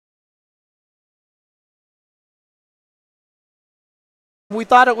We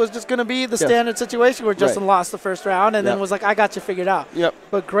thought it was just going to be the standard situation where Justin lost the first round and then was like, I got you figured out.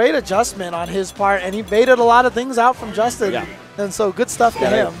 But great adjustment on his part, and he baited a lot of things out from Justin. And so good stuff to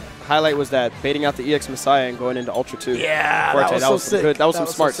him. Highlight was that baiting out the EX Messiah and going into Ultra 2. Yeah, that was so sick. That was some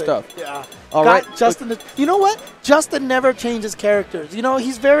smart stuff. Yeah. All right. Justin, you know what? Justin never changes characters. You know,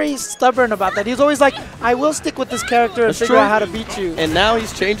 he's very stubborn about that. He's always like, I will stick with this character and figure out how to beat you. And now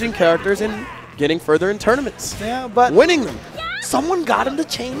he's changing characters and getting further in tournaments. Yeah, but winning them. Someone got him to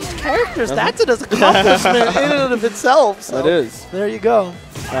change characters. That's an accomplishment in and of itself. So that is. There you go.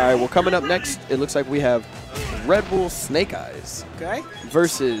 All right, well, coming up next, it looks like we have Red Bull Snake Eyes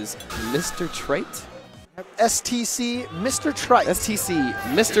versus Mr. Trite. STC Mr. Trite. STC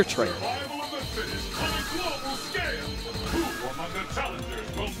Mr. Trite.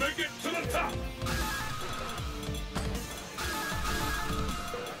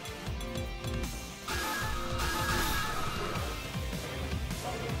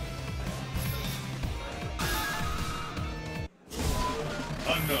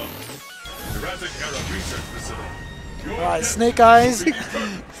 All right, Snake Eyes.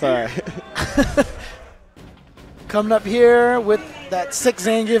 Sorry. Coming up here with that 6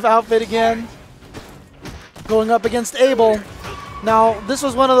 Zangief outfit again. Going up against Abel. Now, this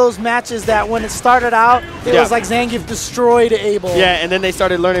was one of those matches that when it started out, it was like Zangief destroyed Abel. Yeah, and then they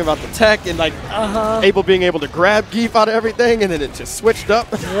started learning about the tech and like Abel being able to grab Geef out of everything, and then it just switched up.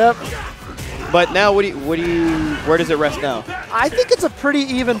 Yep. But now, where does it rest now? I think it's a pretty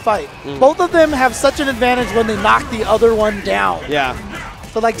even fight. Both of them have such an advantage when they knock the other one down. Yeah.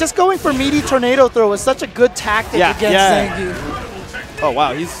 So like just going for meaty tornado throw is such a good tactic against Zangief. Oh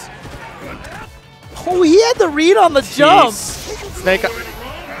wow, he's. Oh, he had the read on the jump. Snake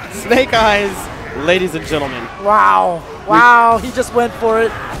Eyes, ladies and gentlemen. Wow, wow, he just went for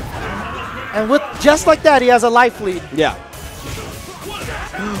it. And with just like that, he has a life lead. Yeah.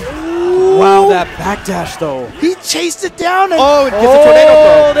 Wow, that backdash though. He chased it down and it gets a tornado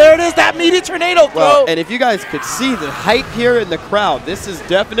throw. Oh, there it is, that meaty tornado throw. Well, and if you guys could see the hype here in the crowd, this is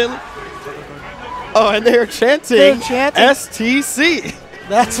definitely. Oh, and they're chanting STC.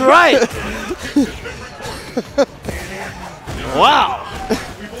 That's right. Wow.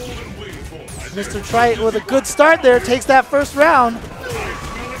 Mr. Trite with a good start there, takes that first round.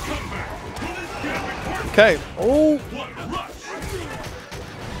 Okay. Oh.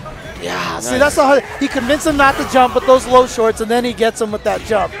 Yeah, see, that's how he convinced him not to jump with those low shorts, and then he gets him with that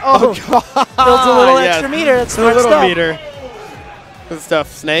jump. Oh, God. Builds a little extra meter. It's smart stuff. A little meter. Good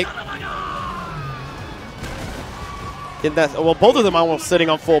stuff, Snake. Well, both of them almost sitting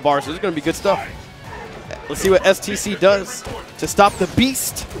on full bars, so it's going to be good stuff. Let's see what STC does to stop the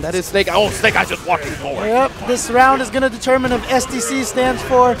beast. That is Snake. Oh, Snake Eyes just walking forward. Yep, this round is going to determine if STC stands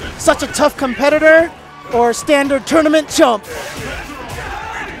for such a tough competitor or standard tournament chump.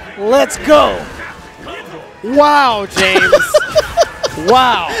 Let's go. Wow, James.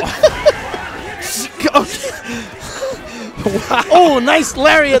 Wow. Wow. Oh, nice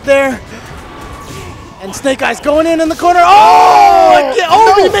lariat there. And Snake Eyes going in the corner.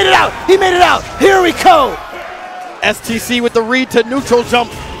 Oh, he made it out. He made it out. Here we go. STC with the read to neutral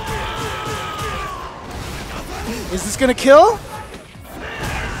jump. Is this going to kill?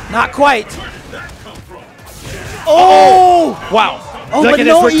 Not quite. Oh. Wow. Oh, look at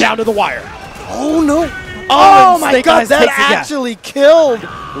this, we're down to the wire. Oh, no. Oh, my God, that actually killed.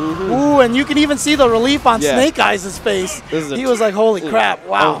 Ooh, and you can even see the relief on Snake Eyes' face. He was like, holy crap,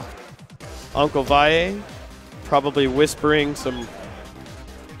 wow. Uncle Valle probably whispering some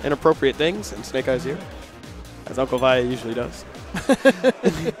inappropriate things in Snake Eyes' ear, as Uncle Valle usually does.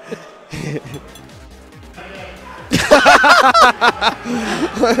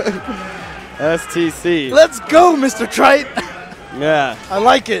 STC. Let's go, Mr. Trite. Yeah. I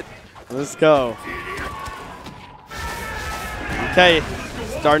like it. Let's go. Okay,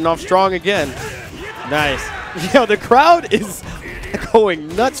 starting off strong again. Nice. Yo, the crowd is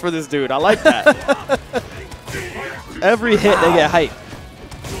going nuts for this dude. I like that. Every hit, they get hype.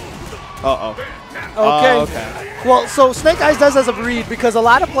 Okay. Well, so Snake Eyes does as a read because a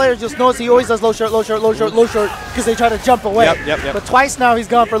lot of players just notice he always does low short, low short, low short, low short because they try to jump away. Yep. But twice now he's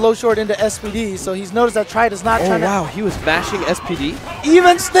gone for low short into SPD, so he's noticed that Trite is not trying to. Oh, wow, he was bashing SPD?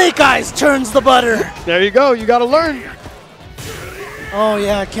 Even Snake Eyes turns the butter. There you go. You got to learn. Oh,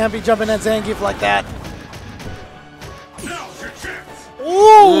 yeah, can't be jumping at Zangief like that.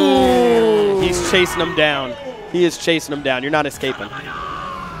 Ooh. He's chasing him down. He is chasing him down. You're not escaping.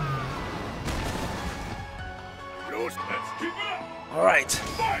 All right.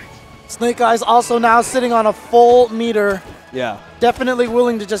 Snake Eyes also now sitting on a full meter. Yeah. Definitely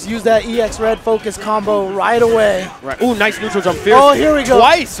willing to just use that EX red focus combo right away. Right. Ooh, nice neutral jump fierce. Oh, here we go.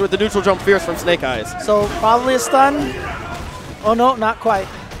 Twice with the neutral jump fierce from Snake Eyes. So probably a stun. Oh, no, not quite.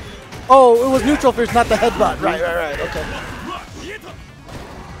 Oh, it was neutral fierce, not the headbutt. Right. Okay.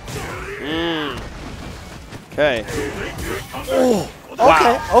 Okay. Oh,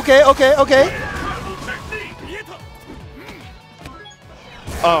 Wow. okay.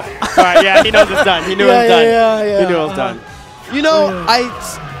 Oh, all right, yeah, he knows it's done. He knew it was done. Yeah. He knew it was done. You know,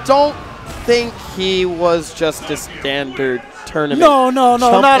 I don't think he was just a standard tournament. No,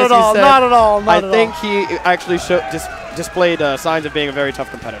 chump, not at all. said. Not at all. I think he actually displayed signs of being a very tough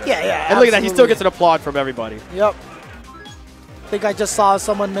competitor. Yeah. And look at that, he still gets an applaud from everybody. Yep. I think I just saw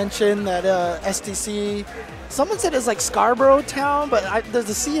someone mention that STC. Someone said it's like Scarborough Town, but the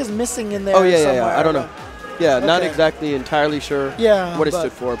C is missing in there. Oh, yeah. somewhere. I don't know. Yeah, Okay. not exactly entirely sure what it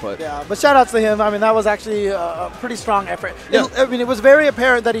stood for, but yeah. But shout outs to him. I mean, that was actually a pretty strong effort. Yeah. It was very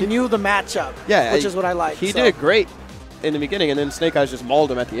apparent that he knew the matchup. Yeah, which is what I like. He did great in the beginning, and then Snake Eyes just mauled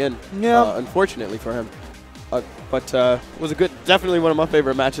him at the end. Yeah. Unfortunately for him, but it was definitely one of my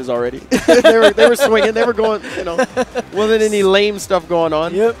favorite matches already. they were swinging, they were going. Wasn't any lame stuff going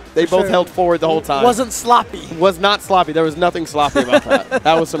on. Yep. They both held forward the whole time. Wasn't sloppy. Was not sloppy. There was nothing sloppy about that.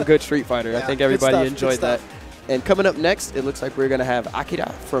 That was some good Street Fighter. I think everybody good enjoyed that. And coming up next, it looks like we're going to have Akira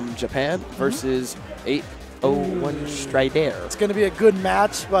from Japan versus 801 Strider. It's going to be a good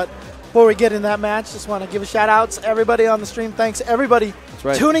match, but before we get in that match, just want to give a shout out to everybody on the stream. Thanks everybody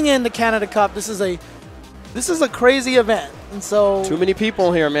tuning in to Canada Cup. This is a crazy event, and so too many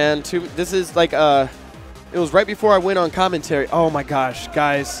people here, man. This is like it was right before I went on commentary. Oh my gosh,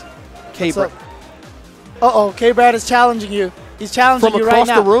 guys, K-Brad. K-Brad is challenging you. He's challenging you right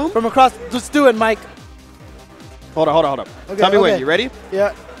now. From across the room? From across. Let's do it, Mike. Hold on. Okay, Tell me when. You ready?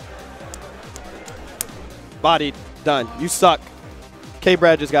 Yeah. Bodied. Done. You suck.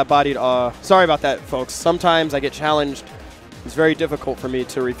 K-Brad just got bodied. Sorry about that, folks. Sometimes I get challenged. It's very difficult for me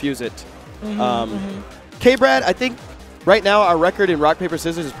to refuse it. K-Brad, I think right now our record in rock, paper,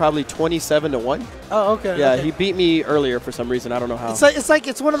 scissors is probably 27-1. Oh, okay. Yeah, okay. he beat me earlier for some reason. I don't know how.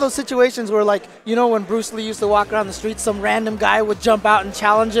 It's one of those situations where, like, when Bruce Lee used to walk around the street, some random guy would jump out and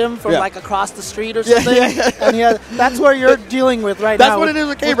challenge him from like across the street or something. And that's where you're dealing with right now. That's what it is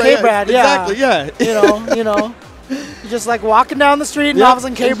with K-Brad. Exactly. Yeah. You're just like walking down the street, and all of a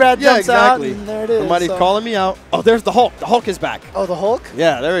sudden K-Brad jumps out, and there it is. Somebody's calling me out. Oh, there's the Hulk. The Hulk is back. Oh, the Hulk?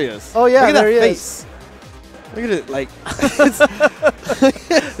 Yeah, there he is. Oh, yeah, look at there that he face. Look at it, like,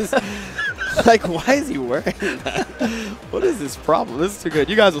 like, why is he wearing that? What is this problem? This is too good.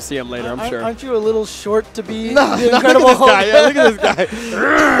 You guys will see him later, I'm sure. Aren't you a little short to be the Incredible look Hulk? at this guy. Yeah, look at this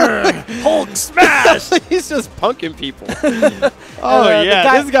guy. Hulk smash! He's just punking people.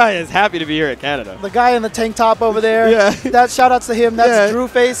 This guy is happy to be here at Canada. The guy in the tank top over there. Yeah. That shout outs to him. That's Drew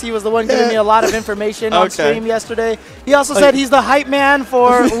Face. He was the one giving me a lot of information on stream yesterday. He also said he's the hype man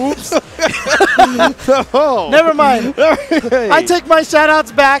for oops. Never mind. I take my shout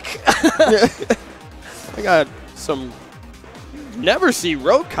outs back. I got some never see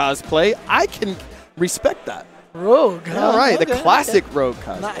Rogue cosplay. I can respect that. Rogue. All right, the classic Rogue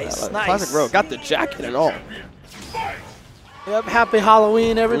cosplay. Nice. Classic Rogue. Got the jacket and all. Yep. Happy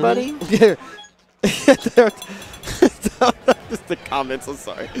Halloween, everybody. Just the comments. I'm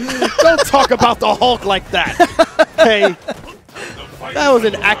sorry. Don't talk about the Hulk like that. Okay. That was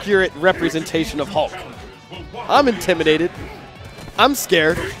an accurate representation of Hulk. I'm intimidated. I'm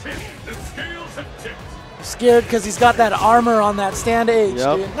scared. Scared because he's got that armor on that stand H.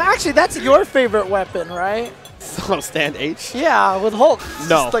 Yep. Dude. Actually, that's your favorite weapon, right? Stand H? Yeah, with Hulk.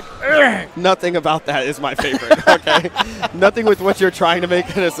 No. Just like, nothing about that is my favorite, okay? Nothing with what you're trying to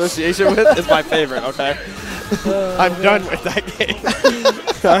make an association with is my favorite, okay? I'm done with that game.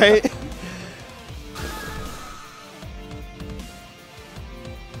 All right?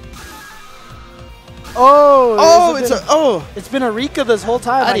 It's been Arika this whole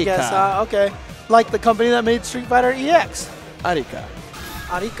time, Arika. I guess. Okay. Like the company that made Street Fighter EX. Arika.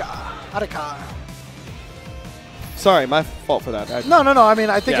 Sorry, my fault for that. No. I mean,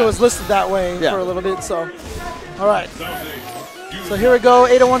 I think it was listed that way for a little bit, so. All right. So here we go.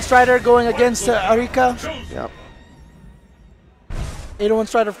 801 Strider going against Arika. Yep. 801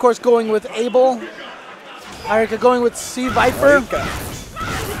 Strider, of course, going with Abel. Arika going with C Viper.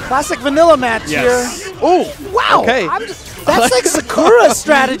 Classic vanilla match here. Oh, wow. Okay. That's like Sakura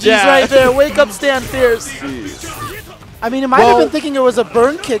strategies right there. Wake up, stand fierce. I mean, it might have been thinking it was a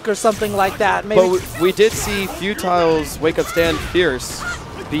burn kick or something like that. Maybe. But we did see Futile's Wake Up Stand Fierce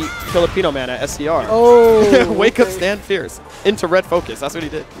beat Filipino Man at SCR. Oh. Wake Up Stand Fierce into red focus. That's what he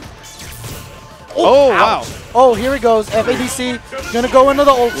did. Oh, wow. Oh, here he goes. FADC going to go into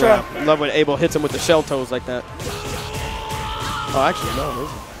the Ultra. Yeah, love when Abel hits him with the shell toes like that. Oh, actually, no.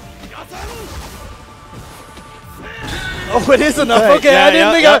 Oh, it is enough. Okay, yeah, I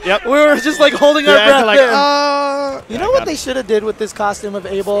didn't think we were just like holding our breath like, there. You know what they should have did with this costume of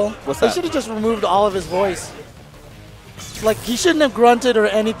Abel? What's they that? should have just removed all of his voice. Like, he shouldn't have grunted or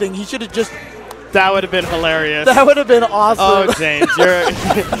anything. He should have just... That would have been hilarious. That would have been awesome. Oh, James, you're...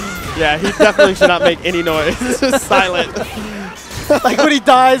 Yeah, he definitely should not make any noise. Just silent. Like when he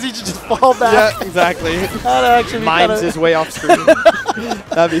dies, he should just fall back. Yeah, exactly. That'd actually be Mimes his way off screen.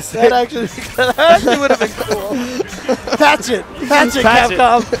 That'd be sick. That actually would have been cool. Patch it,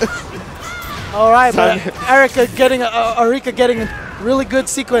 Capcom. All right, but Arika getting a really good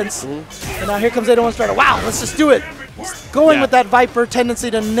sequence. And now here comes 801 Strider. Wow, let's just do it. Going with that Viper tendency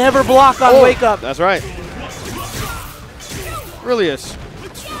to never block on wake up. That's right. Really a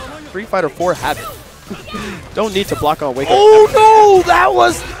Street Fighter 4 habit. Don't need to block on wake up. Oh no, that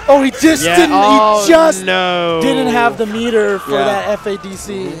was. Oh, he just didn't. Oh, he just didn't have the meter for that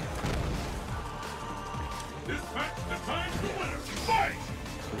FADC.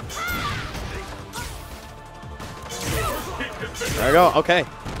 There we go. Okay.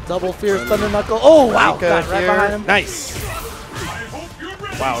 Double Fierce Thunder Knuckle. Oh wow, got right behind him. Nice.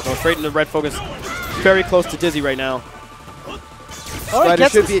 Wow, go straight into red focus. Very close to Dizzy right now. Oh, he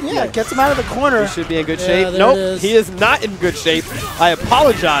gets him out of the corner. He should be in good shape. Nope, he is not in good shape. I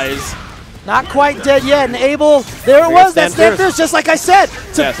apologize. Not quite dead yet. And Abel, there it was. That stand fierce, just like I said,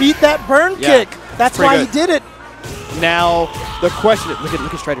 to beat that burn kick. That's why he did it. Now, the question is, look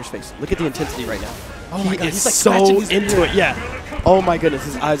at Strider's face. Look at the intensity right now. Oh my God, he's like so into it. Yeah. Oh my goodness,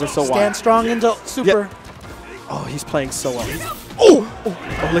 his eyes are so wide. Stand strong into super. Yep. Oh, he's playing so well. Oh,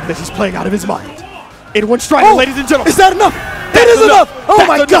 look at this. He's playing out of his mind. 801 Strider, ladies and gentlemen. Is that enough? That is enough. Oh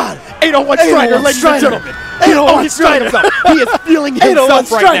my God. 801 Strider, ladies and gentlemen. 801 Strider. He is feeling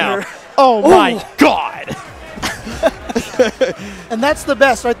himself right now. Oh my God. And that's the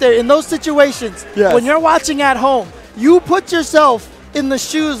best right there. In those situations, when you're watching at home, you put yourself in the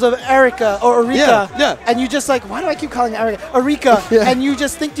shoes of Arika or Arika, and you just like, why do I keep calling it Arika? And you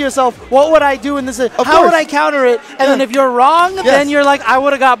just think to yourself, what would I do in this? How would I counter it? And then if you're wrong, then you're like, I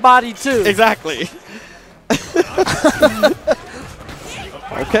would have got bodied too. Exactly.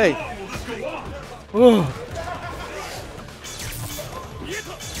 Okay. All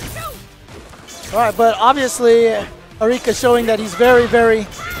right, but obviously Arika showing that he's very, very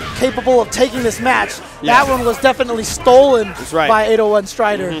capable of taking this match. That one was definitely stolen by 801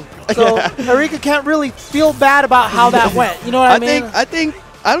 Strider. So Arika can't really feel bad about how that went. You know what I mean? I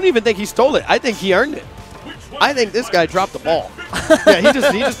don't even think he stole it. I think he earned it. I think this guy dropped the ball. He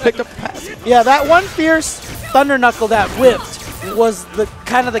just picked up the pass. Yeah, that one fierce Thunder Knuckle that whipped was the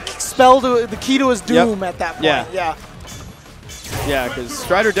kind of the spell to the key to his doom at that point. Yeah, because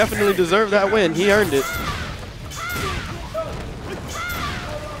Strider definitely deserved that win. He earned it.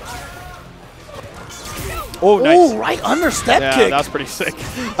 Oh, nice. Oh, right under step kick. Yeah, that was pretty sick.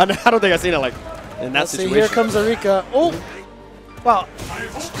 I don't think I've seen it like in that situation. Here comes Arika. Oh, wow.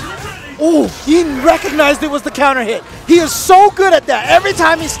 Oh, he recognized it was the counter hit. He is so good at that. Every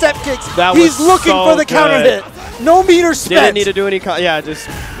time he step kicks, he's looking for the counter hit. No meter spent. Didn't need to do any. Just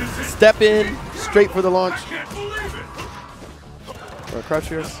step in straight for the launch. Or crouch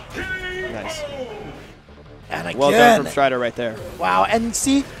fierce. Nice. And again, well done from Strider right there. Wow, and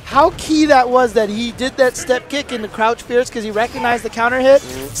see how key that was that he did that step kick into crouch fierce because he recognized the counter hit,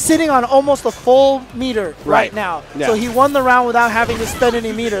 sitting on almost a full meter right now. Yeah. So he won the round without having to spend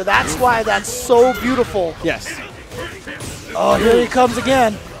any meter. That's why that's so beautiful. Yes. Oh, here he comes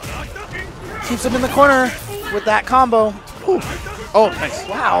again. Keeps him in the corner with that combo. Ooh. Oh, nice.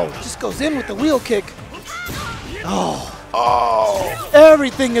 Wow, just goes in with the wheel kick. Oh,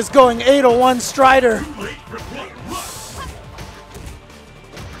 everything is going 801 Strider.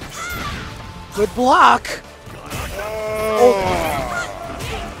 Good block.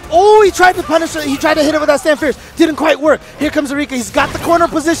 Oh, he tried to punish it. He tried to hit it with that stand fierce. Didn't quite work. Here comes Arika. He's got the corner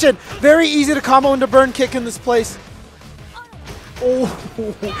position. Very easy to combo into burn kick in this place. Oh,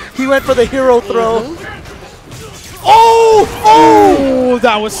 he went for the hero throw. Oh,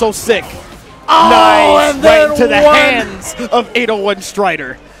 that was so sick. Nice, and right into the hands of 801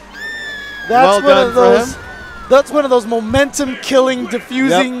 Strider. That's That's one of those momentum-killing,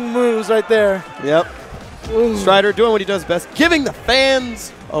 diffusing moves right there. Yep. Ooh. Strider doing what he does best, giving the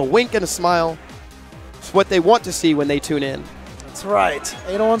fans a wink and a smile. It's what they want to see when they tune in. That's right.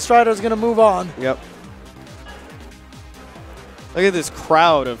 801 Strider is going to move on. Yep. Look at this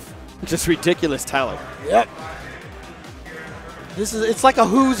crowd of just ridiculous talent. Yep. It's like a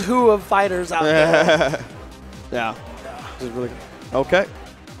who's who of fighters out there. Yeah. This is really good. Okay.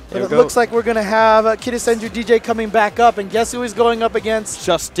 But it looks like we're going to have Kitasenju DJ coming back up, and guess who he's going up against?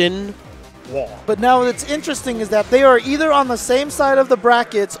 Justin Wall. But now what's interesting is that they are either on the same side of the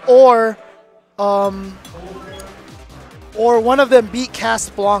brackets or one of them beat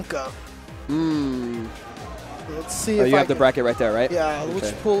Casablanca. Let's see if you have the bracket right there, right? Yeah, okay.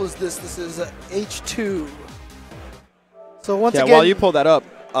 Which pool is this? This is H2. So once again, while you pull that up,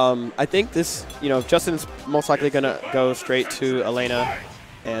 I think this, Justin's most likely going to go straight to Elena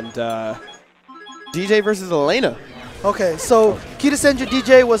and DJ versus Elena. Okay, so Kitasenju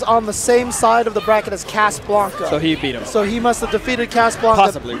DJ was on the same side of the bracket as Casablanca. So he beat him. So he must have defeated Casablanca.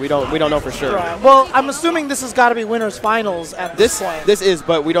 Possibly. We don't know for sure. Right. Well, I'm assuming this has got to be winners finals at this point. This is,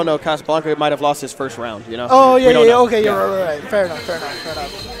 but we don't know. Casablanca might have lost his first round, Oh, yeah, okay, you're right. Fair enough.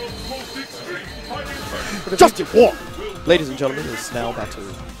 Justin Wall. Ladies and gentlemen, it's now about to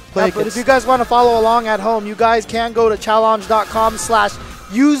play. But if you guys want to follow along at home, you guys can go to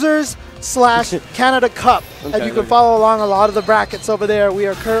challenge.com/users/Canada Cup, and you can follow along a lot of the brackets over there. We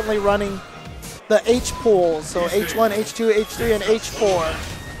are currently running the H pools, so H1, H2, H3, and H4.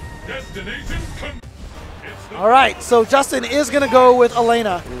 All right, so Justin is going to go with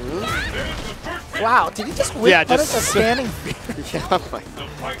Elena. Wow, did he just whip punish a standing?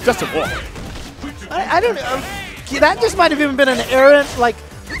 Justin Wall. I don't know. That just might have even been an errant,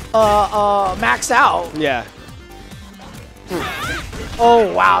 max out. Yeah.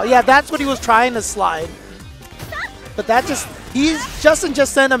 Oh, wow. Yeah, that's what he was trying to slide. But Justin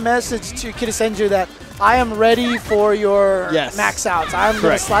just sent a message to Kitasenju that I am ready for your max outs. I'm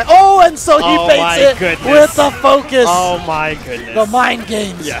going to slide. Oh, and so he baits it with the focus. Oh, my goodness. The mind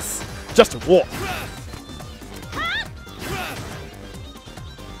games. Yes. Justin Wall.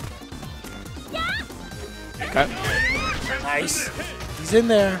 Okay. Nice. He's in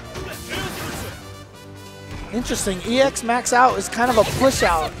there. Interesting. EX max out is kind of a push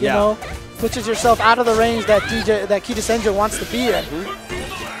out, you know? Pushes yourself out of the range that Kitasenju wants to be in.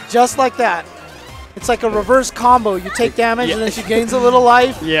 Just like that. It's like a reverse combo. You take damage and then she gains a little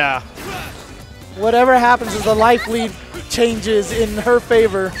life. Yeah. Whatever happens is the life lead changes in her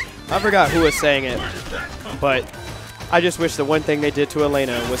favor. I forgot who was saying it, but I just wish the one thing they did to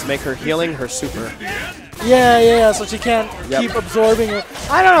Elena was make her healing her super. Yeah, so she can't keep absorbing it.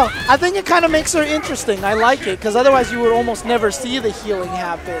 I don't know. I think it kind of makes her interesting. I like it, because otherwise you would almost never see the healing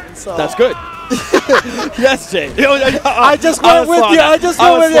happen. So that's good. Yes, Jay. I just went with you. I just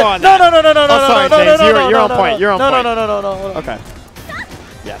went with you. No. Sorry, James. You're on point. You're on point. No. Okay.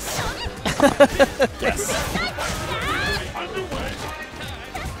 Yes. Yes.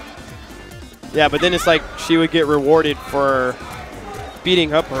 Yeah, but then it's like she would get rewarded for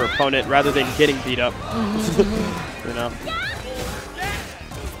beating up her opponent rather than getting beat up. You know.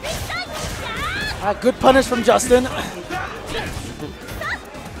 Good punish from Justin.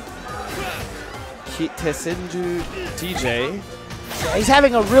 Kitasenju DJ. Yeah, he's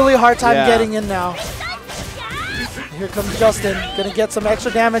having a really hard time getting in now. Here comes Justin. Gonna get some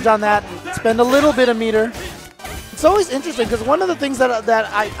extra damage on that. Spend a little bit of meter. It's always interesting because one of the things that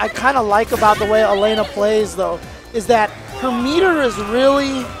I kind of like about the way Elena plays, though, is that her meter is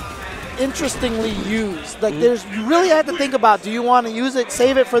really interestingly used. Like you really have to think about, do you want to use it,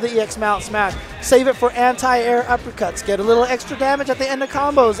 save it for the EX mount smash, save it for anti-air uppercuts, get a little extra damage at the end of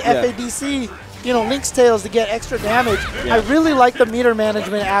combos, FADC, Link's Tails to get extra damage. I really like the meter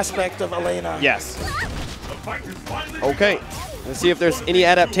management aspect of Elena. Yes. Okay, let's see if there's any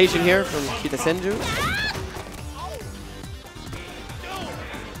adaptation here from Kitasenju.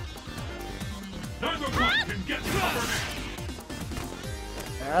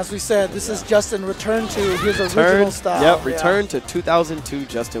 As we said, this is Justin return to his original style. Yep, return to 2002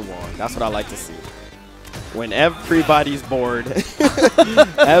 Justin Wong. That's what I like to see. When everybody's bored,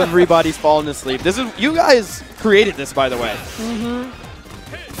 everybody's falling asleep. You guys created this, by the way.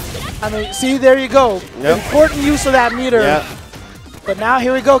 I mean, see, there you go. Important use of that meter. But now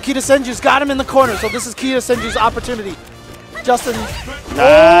here we go. Kitasenju's got him in the corner, so this is Kitasenju's opportunity. Justin.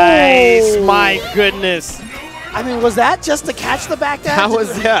 Nice. Oh. My goodness. I mean, was that just to catch the back dash? How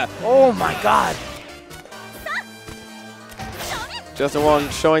was that? Oh, my God. Justin Wong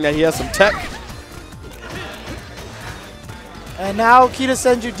showing that he has some tech. And now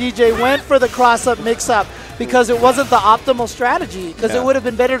Kitasenju DJ went for the cross-up mix-up because it wasn't the optimal strategy, because it would have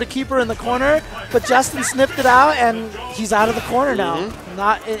been better to keep her in the corner, but Justin sniffed it out, and he's out of the corner now.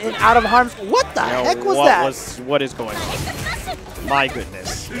 Not out of harm's. What the heck was that? What is going on? My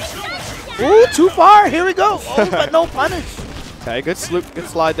goodness. Ooh, too far. Here we go. Oh, but no punish. Okay, good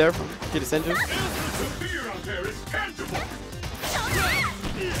slide there from Kitasenju.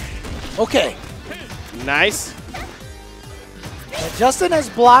 Okay. Nice. Justin has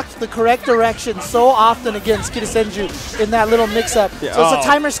blocked the correct direction so often against Kitasenju in that little mix-up. Yeah. So it's a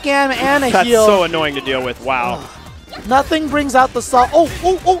timer scam and a That's heal. so annoying to deal with. Wow. Nothing brings out the salt. Oh,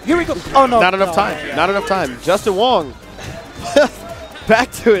 here we go. Oh, no. Not enough time. Yeah. Not enough time. Justin Wong.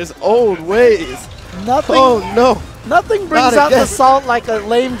 Back to his old ways. Nothing. Oh, no. Nothing brings out the salt like a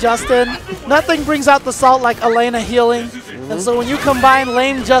lame Justin. Nothing brings out the salt like Elena healing. And so when you combine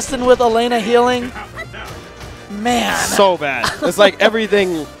lame Justin with Elena healing, man. So bad. It's like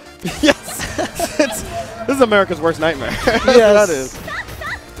everything. Yes. This is America's worst nightmare. Yes. That is.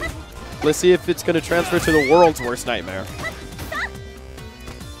 Let's see if it's going to transfer to the world's worst nightmare.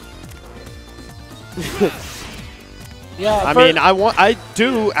 Yeah. I mean, I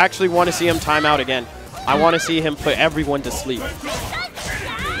do actually want to see him time out again. I want to see him put everyone to sleep.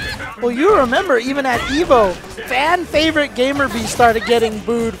 Well, you remember, even at EVO, fan favorite GamerB started getting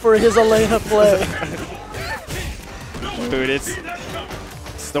booed for his Elena play. Dude, it's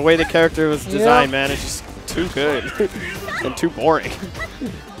the way the character was designed, man. It's just too good and too boring.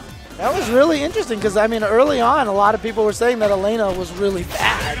 That was really interesting because, I mean, early on, a lot of people were saying that Elena was really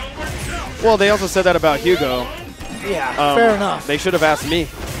bad. Well, they also said that about Hugo. Yeah, fair enough. They should have asked me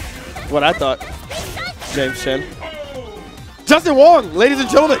what I thought. James Chen. Justin Wong, ladies and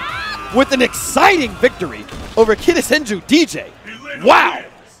gentlemen, with an exciting victory over Kitasenju DJ. Wow.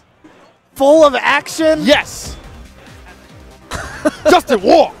 Full of action. Yes. Justin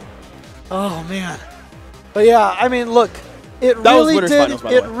Wong. Oh, man. But, yeah, I mean, look, it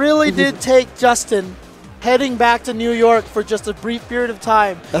really did take Justin heading back to New York for just a brief period of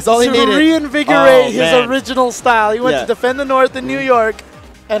time. That's all he needed. To reinvigorate his original style. He went to defend the North in New York,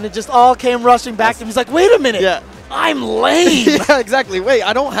 and it just all came rushing back to him. He's like, wait a minute. I'm lame. Yeah, exactly. Wait,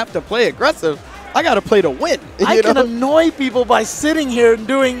 I don't have to play aggressive. I got to play to win. I can annoy people by sitting here and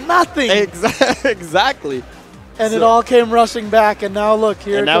doing nothing. Exactly. And it all came rushing back, and now look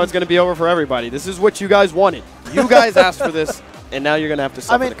here. And now it's going to be over for everybody. This is what you guys wanted. You guys asked for this, and now you're going to have to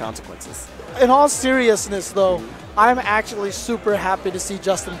suffer the consequences. In all seriousness, though, I'm actually super happy to see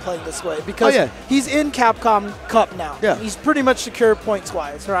Justin playing this way because he's in Capcom Cup now. Yeah. He's pretty much secure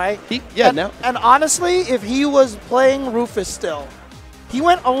points-wise, right? Now. And honestly, if he was playing Rufus still, he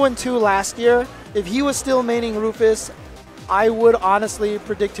went 0-2 last year. If he was still maining Rufus, I would honestly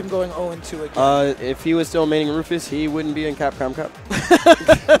predict him going 0-2 again. If he was still maining Rufus, he wouldn't be in Capcom Cup.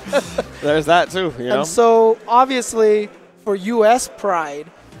 There's that too, you know? And so, obviously, for US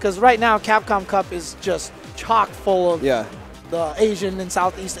pride, because right now Capcom Cup is just chock full of the Asian and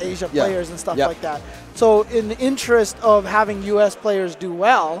Southeast Asia players and stuff like that. So in the interest of having US players do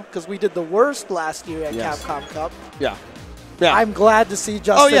well, because we did the worst last year at Capcom Cup, I'm glad to see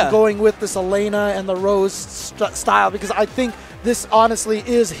Justin going with this Elena and the Rose style, because I think this honestly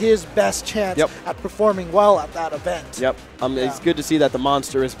is his best chance at performing well at that event. It's good to see that the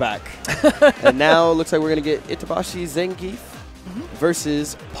monster is back. And now it looks like we're going to get Itabashi Zangief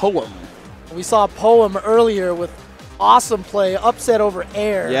versus Poem. We saw Poem earlier with awesome play, upset over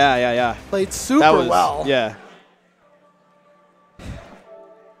air. Yeah. Played super well. Yeah.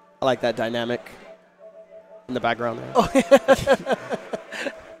 I like that dynamic in the background there. Oh, yeah.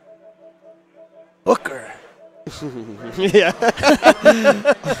 Hooker. Yeah.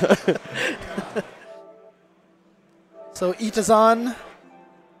 So Itabashi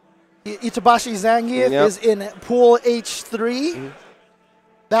Zangief is in pool H3.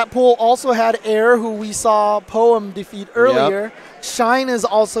 That pool also had Air, who we saw Poem defeat earlier. Shine is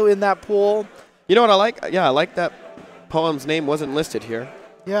also in that pool. You know what I like? Yeah, I like that Poem's name wasn't listed here.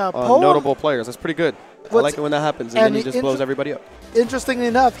 Yeah, Poem. Notable players. That's pretty good. I like it when that happens, and then he just blows everybody up. Interestingly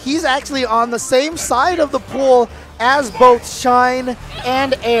enough, he's actually on the same side of the pool as both Shine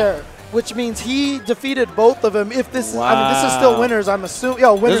and Air, which means he defeated both of them. If this is, I mean, this is still winners, I'm assuming.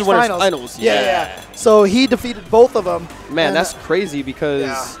 Winners finals. Yeah. So he defeated both of them. Man, that's crazy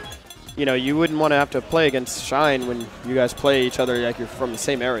because, you know, you wouldn't want to have to play against Shine when you guys play each other like you're from the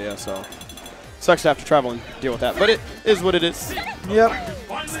same area. So sucks to have to travel and deal with that. But it is what it is. Yep.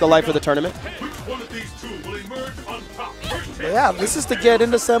 It's the life of the tournament. Yeah, this is to get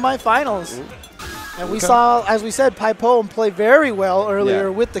into semifinals. And we saw, as we said, Pai Poem play very well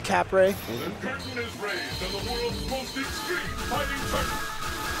earlier with the Capre.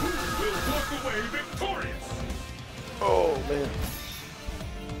 Oh, man.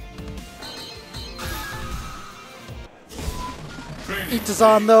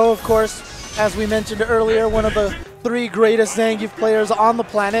 Itazan, though, of course, as we mentioned earlier, one of the 3 greatest Zangief players on the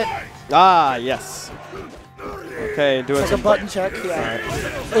planet. Ah, yes. Okay, doing Like a button check, yeah.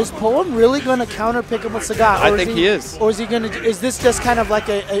 Is Poem really going to counter pick him with Sagat? I think he is. Or is he going to? Is this just kind of like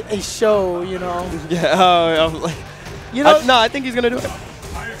a show, you know? Yeah. You know, no, I think he's gonna do it.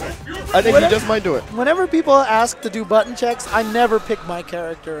 I think he just might do it. Whenever people ask to do button checks, I never pick my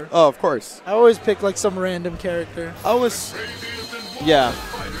character. Oh, of course. I always pick like some random character. Yeah.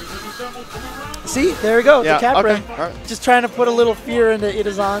 See, there we go. Yeah, DeCapre. okay. All right. Just trying to put a little fear into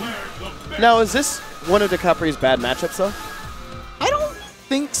Itazan. Now, is this one of DeCapre's bad matchups, though? I don't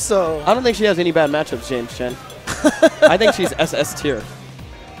think so. I don't think she has any bad matchups, James Chen. I think she's SS tier.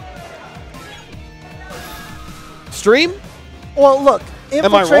 Stream? Well, look, Am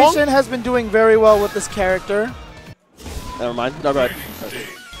I wrong? Infiltration has been doing very well with this character. Never mind. No, go ahead.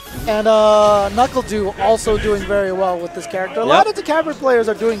 And Knuckle Dew also doing very well with this character. A Yep. lot of DeCapre players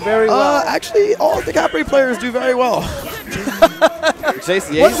are doing very well. Actually, all DeCapre players do very well.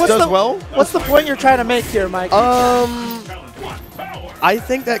 JC Ace does well. What's the point you're trying to make here, Mike? I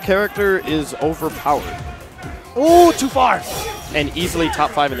think that character is overpowered. Ooh, too far. And easily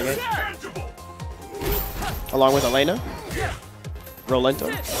top 5 in the game. Along with Elena. Rolento.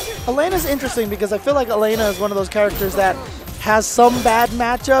 Elena's interesting because I feel like Elena is one of those characters that has some bad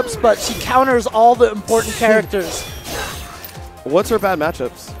matchups, but she counters all the important characters. What's her bad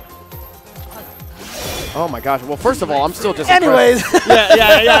matchups? Oh my gosh. Well, first of all, I'm still just Anyways.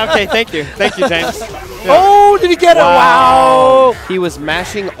 yeah. Okay, thank you. Thank you, James. Yeah. Oh, did he get it? Wow. He was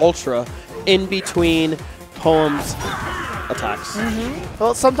mashing Ultra in between Poem's attacks.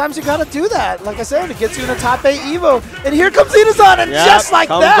 Well, sometimes you gotta do that. Like I said, it gets you in a top 8 Evo. And here comes Itazan, and just like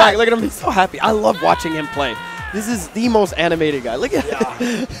comes that. Back. Look at him. He's so happy. I love watching him play. This is the most animated guy. Look at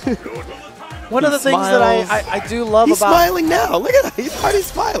him. One of the things that I do love He's about... smiling now. Look at that. He's already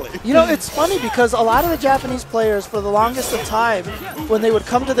smiling. You know, it's funny because a lot of the Japanese players, for the longest of time, when they would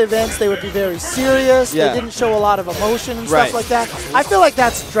come to the events, they would be very serious. Yeah. They didn't show a lot of emotion and Right. stuff like that. I feel like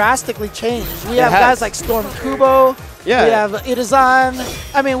that's drastically changed. We have has. guys like Storm Kubo. Yeah. We have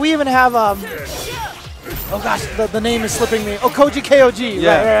Itazan. I mean, we even have... oh gosh, the name is slipping me. Oh, Koji KOG.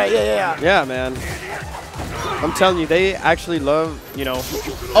 Yeah. Right. Yeah. Yeah, man. I'm telling you, they actually love, you know.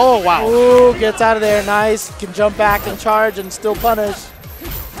 Oh, wow. Ooh, gets out of there. Nice. Can jump back and charge and still punish.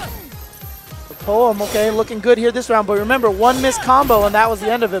 The Poem, okay, looking good here this round. But remember, one missed combo, and that was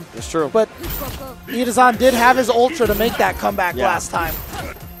the end of him. It's true. But Itazan did have his Ultra to make that comeback Yeah. last time.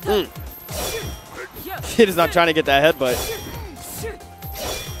 Kid is not trying to get that headbutt.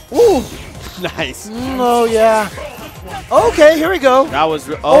 Ooh. Nice. Oh, yeah. Okay, here we go. That was...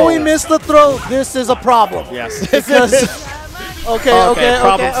 Oh, he missed the throw. This is a problem. Yes. Because... Okay.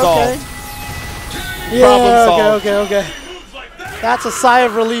 Problem solved. Yeah, Problem okay. That's a sigh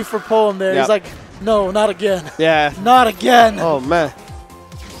of relief for Poem there. Yep. He's like, no, not again. Yeah. Not again. Oh, man.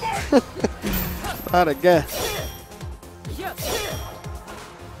 Not again.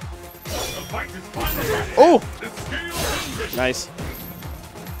 Oh! Nice.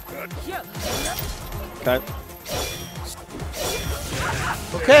 Okay.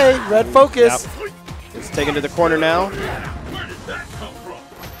 Okay, red focus. Yep. It's taken to the corner now.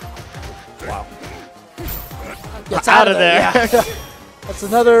 Wow. Gets Out of there. Yeah. That's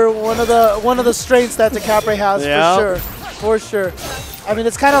another one of the strengths that DeCapre has for sure. I mean,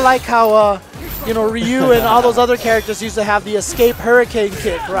 it's kind of like how Ryu and all those other characters used to have the escape hurricane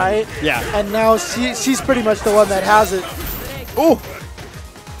kick, right? Yeah. And now she's pretty much the one that has it. Ooh.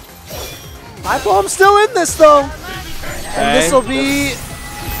 Poem's still in this though. Okay. And this will be...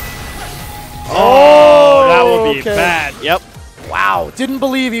 Oh, that will be okay. bad. Yep. Wow, didn't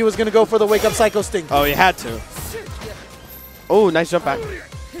believe he was going to go for the Wake Up Psycho Sting. Oh, he had to. Oh, nice jump back.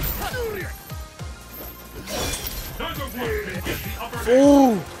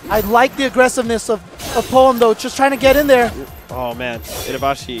 Ooh, I like the aggressiveness of Poem though, just trying to get in there. Oh, man.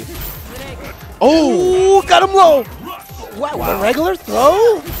 Itabashi. Oh! Ooh, got him low. Wow, a regular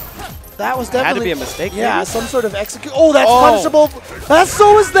throw? That was definitely... Had to be a mistake, Yeah, maybe? some sort of execute. Oh, that's punishable.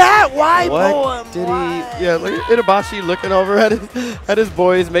 So is that. Why, What Poem? did Why? he... Yeah, look at Itabashi looking over at his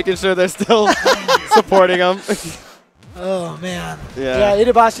boys, making sure they're still supporting him. Oh, man. Yeah. Yeah,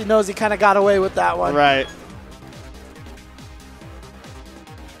 Itabashi knows he kind of got away with that one. Right.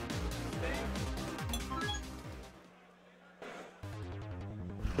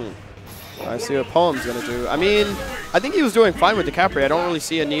 I see what Poem's going to do. I mean, I think he was doing fine with DeCapre. I don't really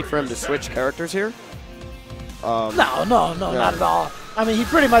see a need for him to switch characters here. No, not at all. I mean, he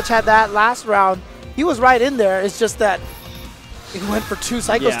pretty much had that last round. He was right in there. It's just that he went for 2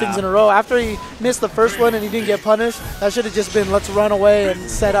 Psycho Stings in a row. After he missed the first one and he didn't get punished, that should have just been, let's run away and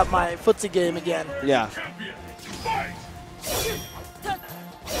set up my footsie game again. Yeah.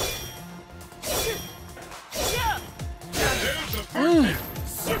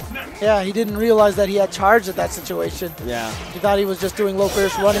 Yeah, he didn't realize that he had charged at that situation. Yeah. He thought he was just doing low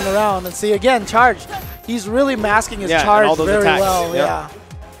burst running around. And see, again, charged. He's really masking his and charge all those very attacks. well. Yep. Yeah.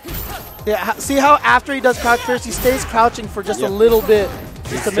 Yeah, see how after he does crouch first, he stays crouching for just a little bit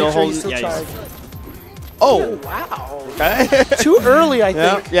just to make sure he's still charged. Oh, wow. Okay. Too early, I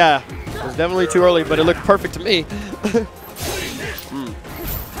think. Yeah, it was definitely too early, but it looked perfect to me.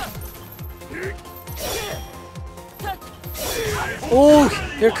 Oh,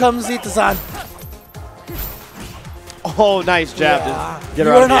 here comes Ita-san. Oh, nice jab. Yeah. Get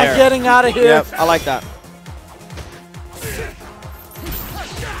her You out are of the not air. getting out of here. Yep, I like that.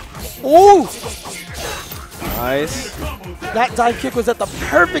 Oh, Nice. that dive kick was at the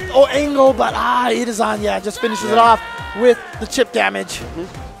perfect angle, but Ita-san, yeah, just finishes it off with the chip damage.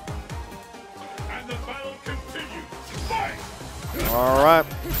 All right.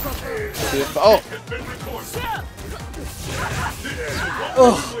 Oh.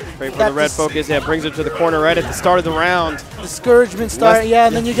 Great for the red focus. Yeah, brings it to the corner right at the start of the round. Discouragement start,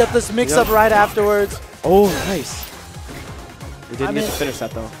 and then you get this mix-up right afterwards. Oh, nice. We didn't get to finish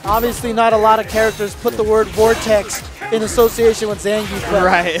that, though. Obviously, not a lot of characters put the word Vortex in association with Zangief, but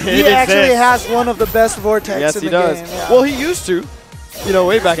Right. he actually has one of the best Vortex in the game. Yes, he does. Yeah. Well, he used to. You know,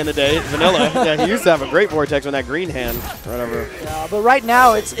 way back in the day, Vanilla. Yeah, he used to have a great Vortex on that green hand. Whatever. Yeah, but right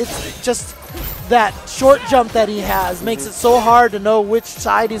now, it's just that short jump that he has makes it so hard to know which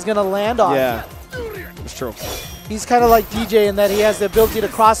side he's going to land on. Yeah, it's true. He's kind of like DJ in that he has the ability to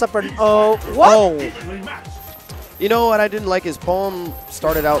cross up and what? Oh. You know what I didn't like? His poem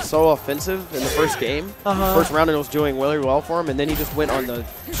started out so offensive in the first game. First round, it was doing really well for him, and then he just went on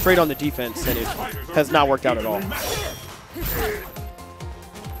straight on the defense, and it has not worked out at all.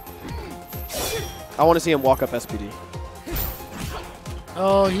 I want to see him walk up SPD.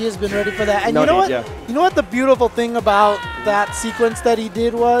 Oh, he has been ready for that. And No you know need, what? yeah. You know what the beautiful thing about that sequence that he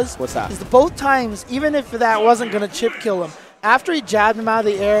did was? What's that? Is that both times, even if that wasn't going to chip kill him, after he jabbed him out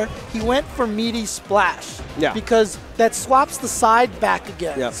of the air, he went for meaty splash. Yeah. Because that swaps the side back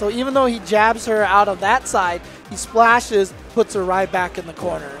again. Yeah. So even though he jabs her out of that side, he splashes, puts her right back in the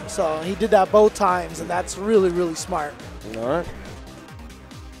corner. So he did that both times, and that's really, really smart. All right.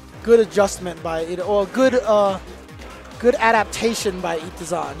 Good adjustment by it, or good adaptation by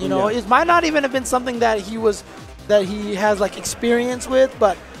Ita-san. You know, it might not even have been something that he has like experience with,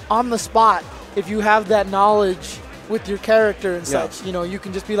 but on the spot, if you have that knowledge with your character and such, you know, you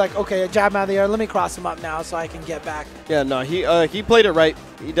can just be like, okay, I jab him out of the air, let me cross him up now so I can get back. Yeah, no, he played it right.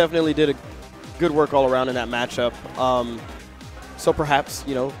 He definitely did a good work all around in that matchup. So perhaps,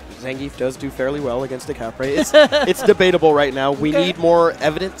 you know, Zangief does do fairly well against the Capra. It's debatable right now. We need more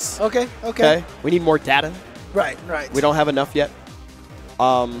evidence. Okay. We need more data. Right. We don't have enough yet.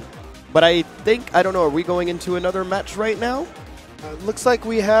 But I think, I don't know, are we going into another match right now? Looks like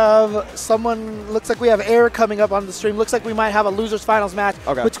we have looks like we have Air coming up on the stream. Looks like we might have a losers finals match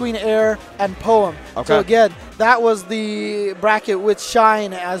between Air and Poem. So again, that was the bracket with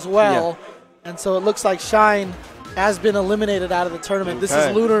Shine as well. And so it looks like Shine has been eliminated out of the tournament. This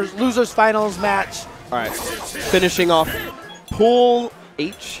is losers finals match. All right, finishing off Pool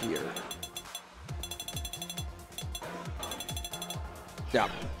H here. Yeah.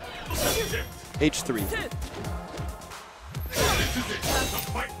 H3.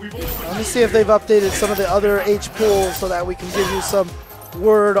 Let me see if they've updated some of the other H pools so that we can give you some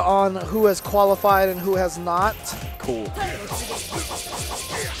word on who has qualified and who has not. Cool.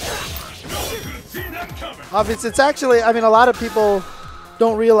 Obviously, it's actually, I mean, a lot of people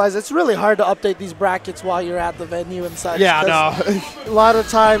don't realize it's really hard to update these brackets while you're at the venue and such. Yeah, no. A lot of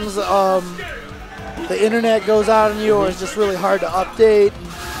times the internet goes out on you, or it's just really hard to update.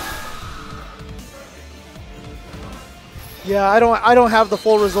 Yeah, I don't have the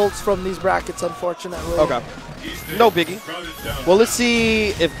full results from these brackets, unfortunately. Okay. No biggie. Well, let's see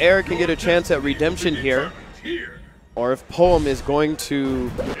if Eric can get a chance at redemption here, or if Poem is going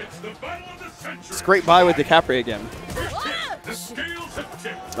to scrape by with the Capri again.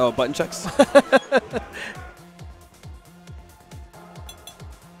 Oh, button checks.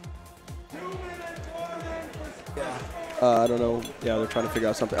 I don't know. Yeah, they're trying to figure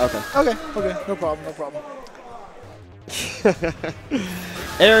out something. Okay. Okay. No problem.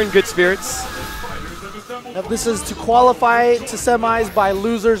 Aaron, good spirits. Now, this is to qualify to semis by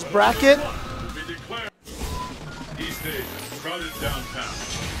losers bracket.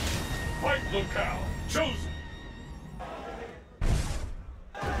 Fight locale chosen.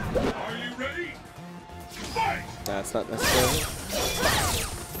 Are you ready? Fight! That's not necessary.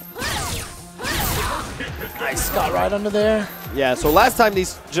 Nice, got right under there. Yeah, so last time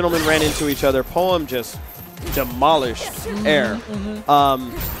these gentlemen ran into each other, Poem just demolished Air.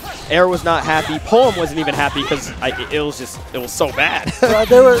 Air was not happy. Poem wasn't even happy because it was so bad.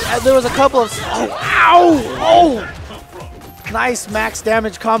 There was a couple of nice max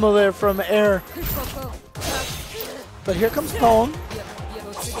damage combo there from Air. But here comes Poem.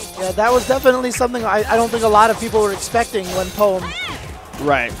 Yeah, that was definitely something I don't think a lot of people were expecting when Poem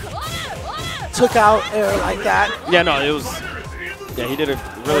took out Air like that. Yeah, no, it was. Yeah, he did a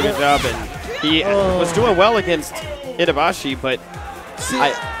really good job, and he was doing well against Itabashi, but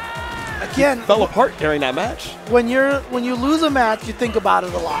again, fell apart during that match. When you lose a match, you think about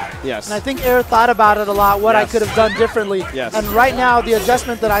it a lot. Yes. And I think Air thought about it a lot, what I could have done differently. Yes. And right now, the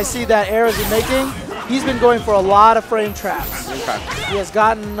adjustment that I see that Air is making, he's been going for a lot of frame traps. Okay. He has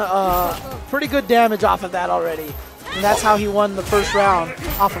gotten pretty good damage off of that already. And that's how he won the first round,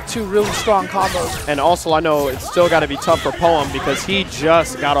 off of 2 really strong combos. And also, I know it's still got to be tough for Poem because he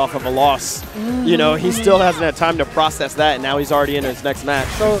just got off of a loss. You know, he still hasn't had time to process that, and now he's already in his next match.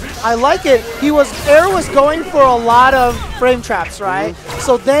 So I like it. Air was going for a lot of frame traps, right?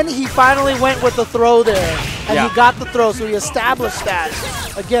 So then he finally went with the throw there, and he got the throw, so he established that.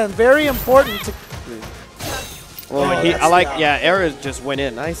 Again, very important to. Air just went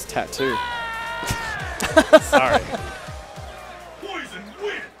in. Nice tattoo. Sorry.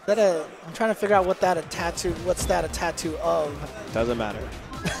 I'm trying to figure out what's that a tattoo of? Doesn't matter.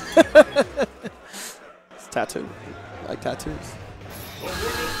 It's tattoo. I like tattoos.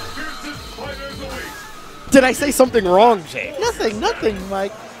 Did I say something wrong, James? Nothing,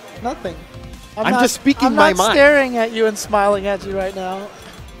 Mike. Nothing. I'm just speaking my mind. I'm not staring at you and smiling at you right now.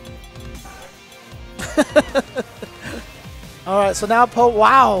 All right, so now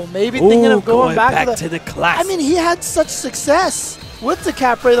maybe thinking of going back to the class. I mean, he had such success with the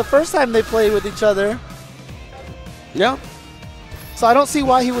Capre the first time they played with each other. Yeah. So I don't see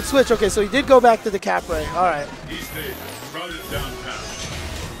why he would switch. Okay, so he did go back to the Capre. All right. Each stage routed downtown.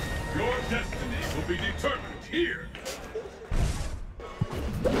 Your destiny will be determined here.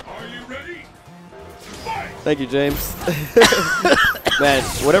 Are you ready? Fight! Thank you, James. Man,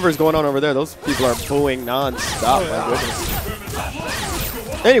 whatever's going on over there, those people are booing non-stop. My goodness.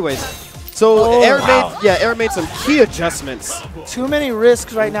 Anyways, so Air made some key adjustments. Too many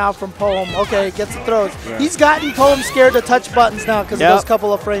risks right now from Poem. Okay, gets the throws. Yeah. He's gotten Poem scared to touch buttons now because of those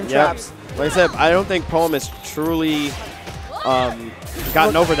couple of frame traps. Like I said, I don't think Poem has truly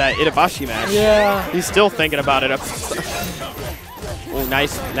gotten over that Itabashi match. Yeah. He's still thinking about it. Oh,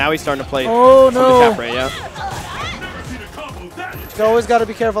 nice. Now he's starting to play the Capre, yeah. You always got to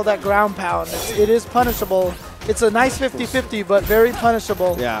be careful of that ground pound. It is punishable. It's a nice 50-50, but very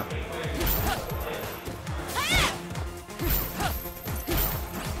punishable. Yeah.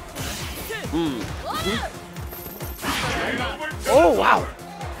 Oh, wow.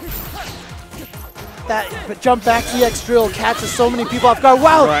 That jump back EX drill catches so many people off guard.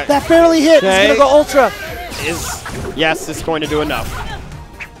 Wow, that barely hit. It's going to go ultra. Yes, it's going to do enough.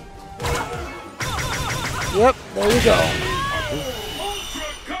 Yep, there you go.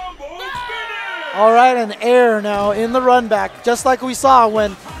 All right, and Air now in the run back, just like we saw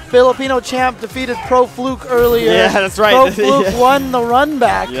when Filipino champ defeated Pro Fluke earlier. Yeah, that's right. Pro Fluke won the run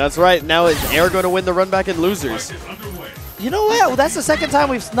back. Yeah, that's right. Now is Air going to win the run back in losers? You know what? Well, that's the second time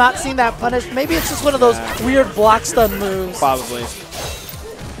we've not seen that punished. Maybe it's just one of those weird block stun moves. Probably.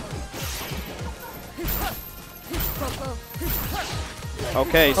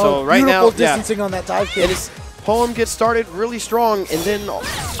 Okay, so right now, beautiful distancing on that dive kick. Poem gets started really strong, and then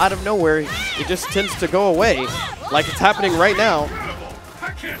out of nowhere, it just tends to go away, like it's happening right now.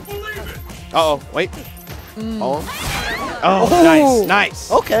 Uh-oh, wait. Poem. Oh,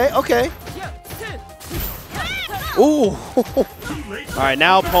 nice. Okay. Ooh. All right,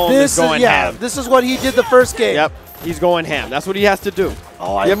 now Poem is going ham. This is what he did the first game. Yep, he's going ham. That's what he has to do.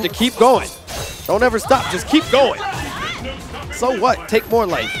 Oh, you have to keep going. Don't ever stop. Just keep going. So what? Take more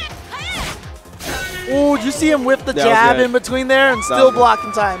life. Oh, did you see him whip the jab in between there and still block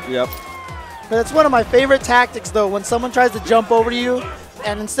in time? Yep. But that's one of my favorite tactics, though, when someone tries to jump over to you,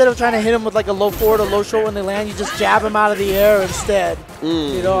 and instead of trying to hit him with like a low forward or low short when they land, you just jab him out of the air instead.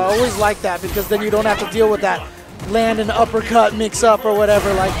 You know, I always like that because then you don't have to deal with that land and uppercut mix up or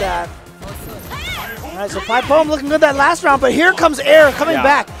whatever like that. All right, so Poem looking good that last round, but here comes Air coming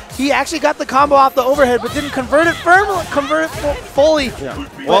back. He actually got the combo off the overhead, but didn't convert it fully. Yeah.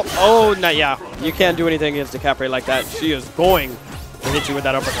 Well, you can't do anything against the Capre like that. She is going to hit you with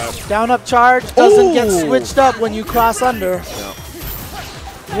that uppercut. Down up charge doesn't get switched up when you cross under. Yeah.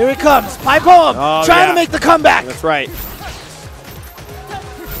 Here he comes, Poem trying to make the comeback. That's right.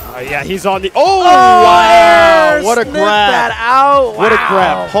 Yeah, he's on the. Oh, wow! What a grab! That out. What a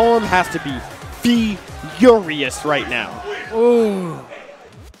grab! Poem has to be furious right now. Ooh.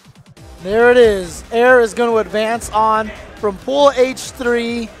 There it is. Air is going to advance on from pool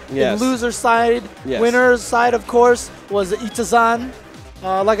H3 Yes. in loser side. Yes. Winner's side, of course, was Itazan.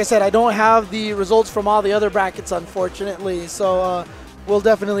 Like I said, I don't have the results from all the other brackets, unfortunately. So we'll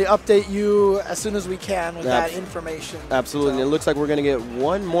definitely update you as soon as we can with that information. Absolutely. So. It looks like we're going to get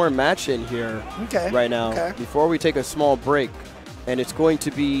one more match in here right now before we take a small break. And it's going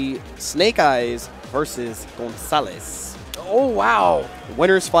to be Snake Eyes versus Gonzalez. Oh, wow.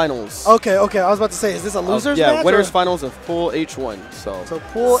 Winners finals. Okay. I was about to say, is this a loser's match? Yeah, winners finals of pool H1. So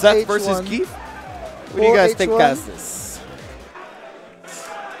pool Seth H1 versus Keith. What do you guys think, guys?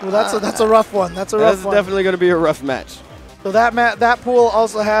 Well, that's a rough one. That's a rough one. That's definitely going to be a rough match. So that pool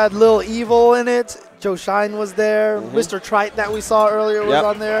also had Lil Evil in it. Joe Shine was there. Mr. Trite that we saw earlier was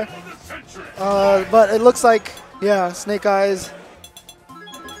on there. But it looks like, yeah, Snake Eyes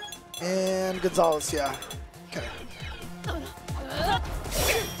and Gonzalez, yeah. Okay.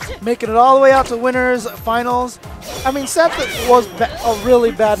 Making it all the way out to winners finals. I mean, Seth was a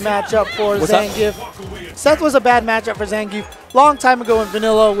really bad matchup for Zangief. Seth was a bad matchup for Zangief long time ago in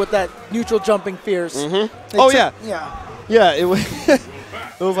Vanilla with that neutral jumping fierce. Yeah. Yeah, it was, it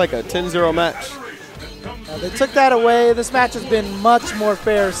was like a 10-0 match. They took that away. This match has been much more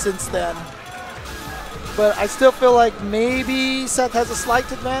fair since then. But I still feel like maybe Seth has a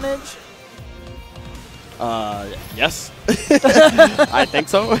slight advantage. Yes. I think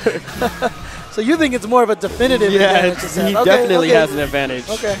so. So you think it's more of a definitive advantage? He definitely has an advantage.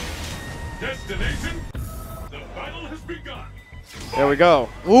 Okay. Destination, the battle has begun. There we go.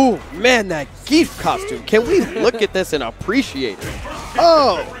 Ooh, man, that Geef costume. Can we look at this and appreciate it?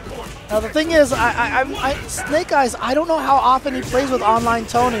 Oh! Now the thing is, Snake Eyes, I don't know how often he plays with Online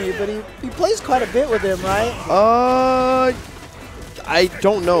Tony, but he plays quite a bit with him, right? I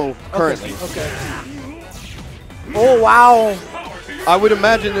don't know currently. Okay. Oh, wow. I would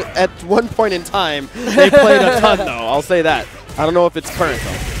imagine at one point in time they played a ton, though. I'll say that. I don't know if it's current,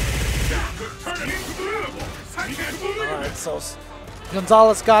 though. All right, so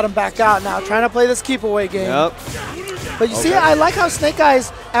Gonzalez got him back out now, trying to play this keep away game. Yep. But you see, I like how Snake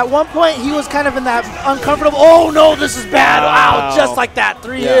Eyes, at one point, he was kind of in that uncomfortable, oh no, this is bad. Wow, just like that,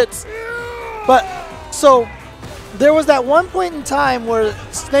 3 hits. But, so, there was that one point in time where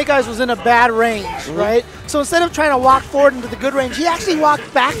Snake Eyes was in a bad range, right? So instead of trying to walk forward into the good range, he actually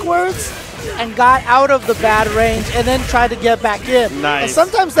walked backwards and got out of the bad range and then tried to get back in. Nice. And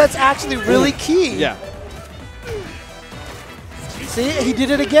sometimes that's actually really key. Yeah. See, he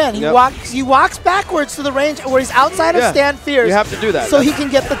did it again. He walks backwards to the range where he's outside of stand fierce. You have to do that. So he can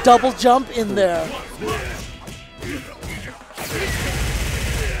get the double jump in there.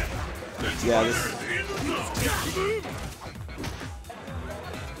 Yeah, this.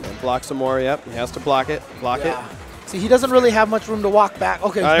 Block some more, yep. He has to block it. Block it. See, he doesn't really have much room to walk back.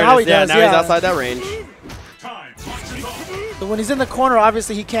 Okay, Oh, now he does. Now he's outside that range. So when he's in the corner,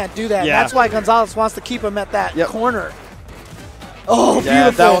 obviously he can't do that. Yeah. That's why Gonzalez wants to keep him at that corner. Oh, beautiful. Yeah,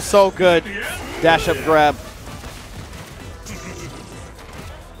 that was so good. Dash up grab.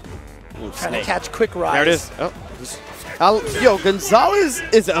 Ooh, Trying to catch quick rise. There it is. Oh. Yo, Gonzalez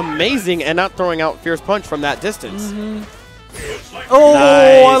is amazing at not throwing out fierce punch from that distance. Oh,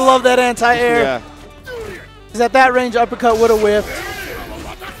 nice. I love that anti-air. Yeah. He's at that range, uppercut would have whiffed.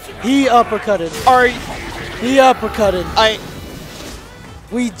 He uppercutted. He uppercutted.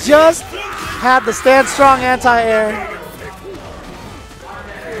 We just had the stand strong anti-air.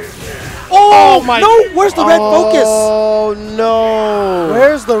 Oh, my. No, where's the red focus? Oh, no.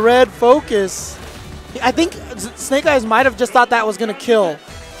 Where's the red focus? I think Snake Eyes might have just thought that was going to kill.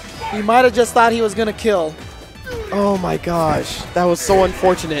 He might have just thought he was going to kill. Oh, my gosh. That was so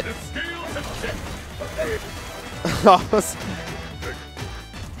unfortunate. Oh,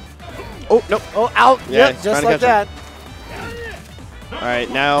 no. Oh, out. Yeah, Yep, just like that. All right,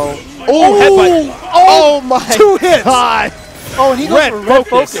 now. Oh, headbutt. Oh, my 2 hits. God. Oh, and he goes for red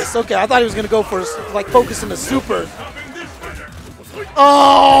focus. Okay, I thought he was going to go for, like, focus in the super.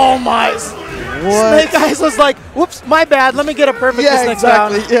 Oh, my. What? Snake Eyes was like, whoops, my bad. Let me get a perfect this next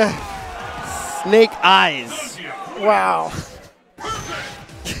round. Yeah. Snake Eyes. Wow.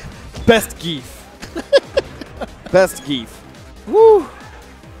 Best Geef. Best Geef. Woo.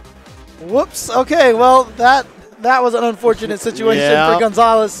 Whoops. Okay, well, that was an unfortunate situation for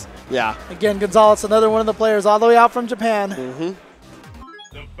Gonzalez. Yeah. Again, Gonzalez, another one of the players all the way out from Japan.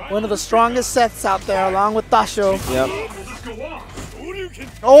 One of the strongest sets out there, along with Tasho. Yep.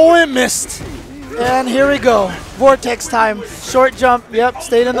 Oh, it missed. And here we go. Vortex time. Short jump. Yep,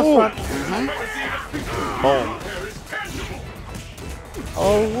 stayed in the front. Boom.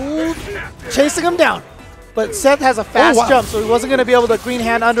 Oh, chasing him down. but Seth has a fast jump, so he wasn't going to be able to green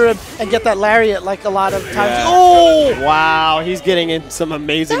hand under him and get that lariat like a lot of times. Yeah. Oh! Wow, he's getting in some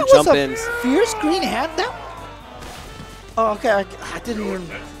amazing That jump was a ins. fierce green hand. Oh, okay. I didn't even.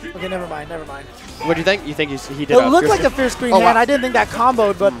 Okay, never mind. What do you think? You think he did? It looked like a fierce green hand. I didn't think that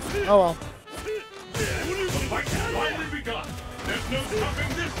comboed, but oh well. The fight has finally begun. There's no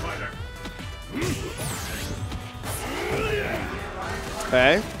stopping this fighter.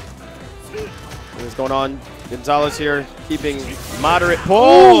 Okay. What's going on? Gonzalez here, keeping moderate.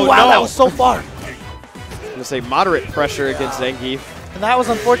 Oh, wow, no. that was so far. I'm gonna say moderate pressure against Zangief. And that was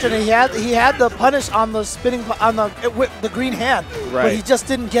unfortunate. He had the punish on the spinning on the green hand, but he just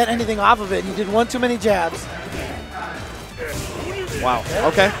didn't get anything off of it. He did one too many jabs. Wow.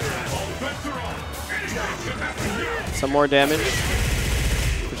 Okay. Some more damage.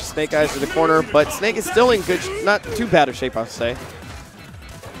 Push Snake Eyes to the corner, but Snake is still in good, not too bad of shape, I'll say.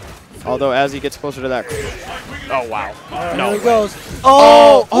 Although as he gets closer to that. Oh wow. There he goes.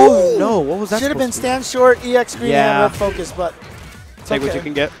 Oh no! What was that? Should have been stand short, EX green hand with focus, but take what you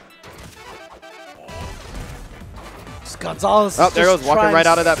can get. Gonzalez. Oh, there goes, walking right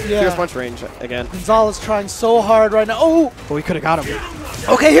out of that fierce punch range again. Gonzalez trying so hard right now. Oh, we could have got him.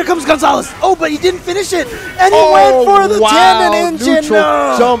 Okay, here comes Gonzalez. Oh, but he didn't finish it, and he went for the tendon engine.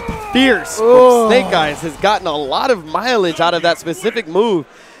 Neutral jump, fierce. Snake Eyes has gotten a lot of mileage out of that specific move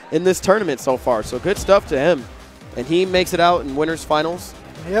in this tournament so far. So good stuff to him, and he makes it out in winners finals.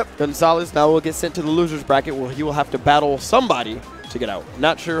 Yep. Gonzalez now will get sent to the losers bracket where he will have to battle somebody to get out.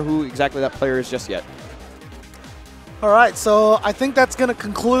 Not sure who exactly that player is just yet. All right, so I think that's going to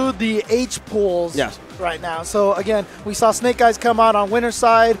conclude the H pools right now. So again, we saw Snake Eyes come out on winner's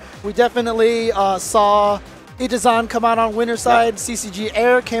side. We definitely saw Itazan come out on winner's side. CCG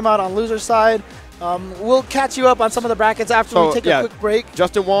Air came out on loser's side. We'll catch you up on some of the brackets after we take a quick break.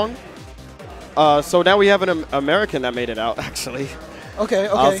 Justin Wong. So now we have an American that made it out, actually. Okay.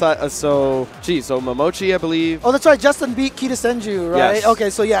 Outside, so Momochi, I believe. Oh, that's right. Justin beat Kita Senju, right? Yes.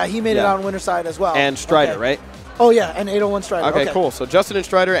 Okay, so yeah, he made it out on winner's side as well. And Strider, right? Oh, yeah, and 801 Strider. Okay, cool. So Justin and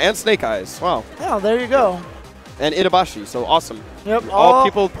Strider and Snake Eyes. Wow. Yeah, there you go. And Itabashi, so awesome. Yep. All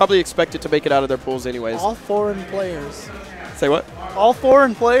people probably expected to make it out of their pools anyways. All foreign players. Say what? All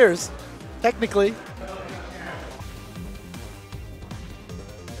foreign players, technically.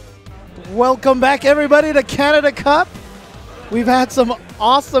 Welcome back, everybody, to Canada Cup. We've had some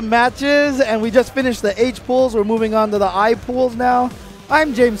awesome matches, and we just finished the H pools. We're moving on to the I pools now.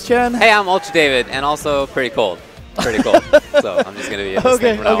 I'm James Chen. Hey, I'm Ultra David, and also pretty cold. Pretty cold. So I'm just going to be in this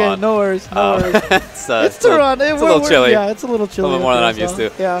thing from now on. No worries. It's Toronto. It's a little chilly. Yeah, it's a little chilly. A little more than I'm used to.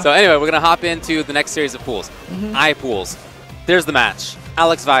 Yeah. So anyway, we're going to hop into the next series of pools. I pools. There's the match.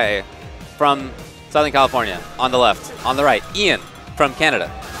 Alex Valle from Southern California on the left. On the right, Ian from Canada.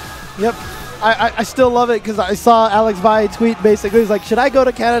 Yep. I still love it because I saw Alex Valle tweet basically. He's like, should I go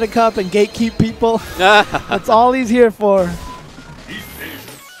to Canada Cup and gatekeep people? That's all he's here for.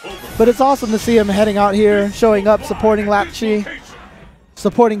 But it's awesome to see him heading out here, showing up, supporting Lapchi,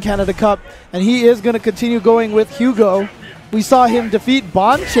 supporting Canada Cup. And he is going to continue going with Hugo. We saw him defeat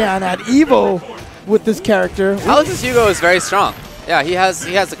Bonchan at EVO with this character. Alex's Hugo is very strong. Yeah, he has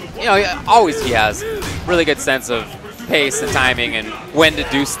always he has really good sense of pace and timing and when to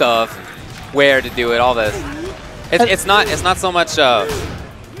do stuff, where to do it, all this. It's not so much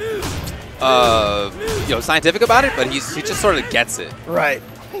scientific about it, but he just sort of gets it. Right.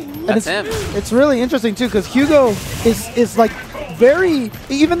 That's him. It's really interesting too because Hugo is like very,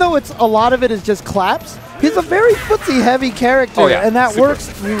 even though it's a lot of it is just claps, he's a very footsie heavy character, and that works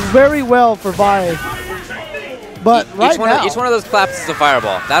very well for Vi. But each one of those claps is a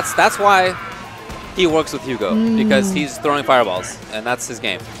fireball. That's why he works with Hugo, because he's throwing fireballs, and that's his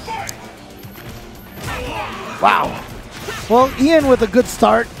game. Wow. Well, Ian with a good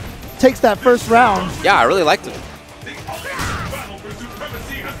start takes that first round. Yeah, I really liked him.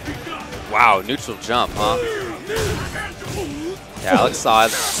 Wow, neutral jump, huh? Yeah, Alex saw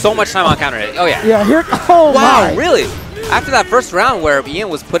so much time on counter hit. Oh, yeah. Yeah, here. Oh, wow, my. Really? After that first round where Ian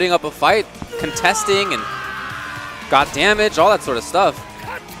was putting up a fight, contesting, and got damage, all that sort of stuff,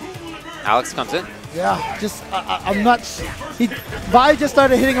 Alex comes in. Yeah, just, I'm not. Vi just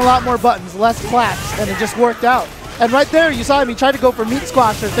started hitting a lot more buttons, less claps, and it just worked out. And right there, you saw him, he tried to go for Meat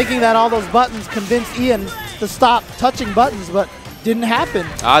Squasher, thinking that all those buttons convinced Ian to stop touching buttons, but didn't happen.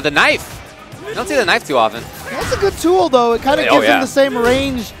 The knife. You don't see the knife too often. That's a good tool, though. It kind of gives him the same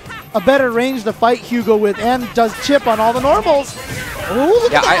range, a better range to fight Hugo with, and does chip on all the normals. Ooh,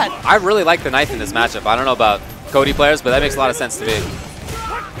 look at that. I really like the knife in this matchup. I don't know about Cody players, but that makes a lot of sense to me.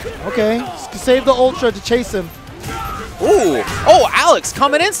 Okay, save the Ultra to chase him. Ooh. Oh, Alex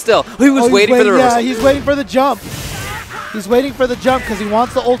coming in still. He was he's waiting for the reversal. Yeah, he's waiting for the jump. He's waiting for the jump because he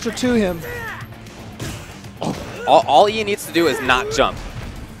wants the Ultra to him. All Ian needs to do is not jump.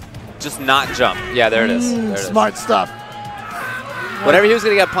 Just not jump. Yeah, there it is. There it Smart stuff. Whatever he was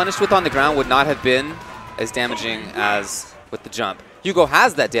going to get punished with on the ground would not have been as damaging as with the jump. Hugo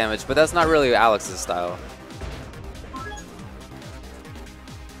has that damage, but that's not really Alex's style.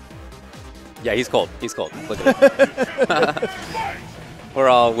 Yeah, he's cold. He's cold. Look at him. We're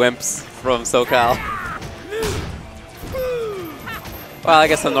all wimps from SoCal. Well, I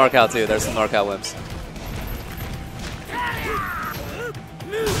guess some NorCal too. There's some NorCal wimps.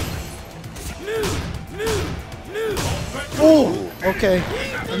 Ooh, okay.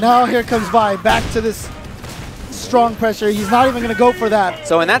 And now here comes Vi back to this strong pressure. He's not even going to go for that.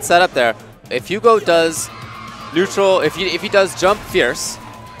 So in that setup there, if Hugo does neutral, if he does jump fierce,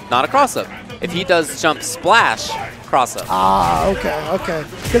 not a cross-up. If he does jump splash, cross-up. Ah, okay, okay.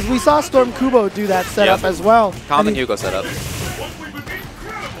 Because we saw Storm Kubo do that setup as well. Common Hugo setup.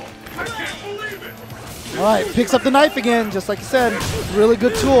 All right, picks up the knife again, just like you said. Really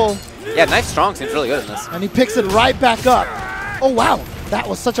good tool. Yeah, knife strong seems really good in this. And he picks it right back up. Oh, wow. That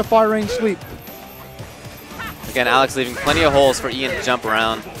was such a far-range sweep. Again, Alex leaving plenty of holes for Ian to jump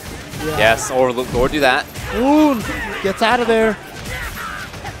around. Yeah. Yes, or do that. Ooh, gets out of there.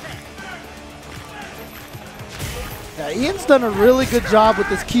 Yeah, Ian's done a really good job with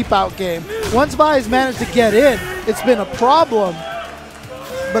this keep-out game. Once Vi's managed to get in, it's been a problem.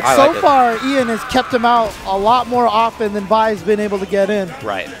 But so far, Ian has kept him out a lot more often than Vi's been able to get in.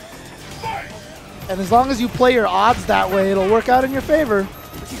 Right. And as long as you play your odds that way, it'll work out in your favor.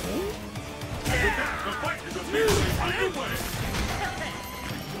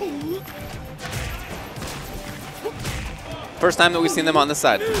 First time that we've seen them on this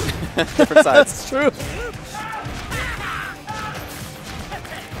side. Different sides. That's true.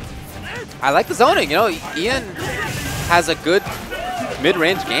 I like the zoning. You know, Ian has a good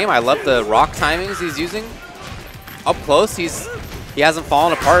mid-range game. I love the rock timings he's using. Up close, he hasn't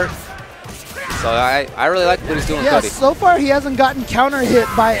fallen apart. So I really like what he's doing with Cody. So far he hasn't gotten counter hit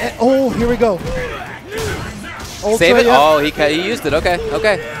by. Oh, here we go. Save it. Oh, he used it. Okay,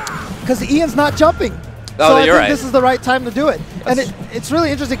 okay. Because Ian's not jumping. Oh, so I you're think right. this is the right time to do it. And it's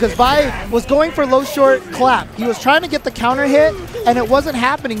really interesting because Vi was going for low short clap. He was trying to get the counter hit, and it wasn't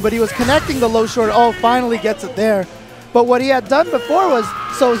happening, but he was connecting the low short. Oh, finally gets it there. But what he had done before was,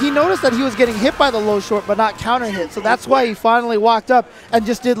 so he noticed that he was getting hit by the low short, but not counter hit. So that's why he finally walked up and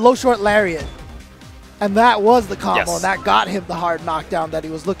just did low short lariat. And that was the combo, and that got him the hard knockdown that he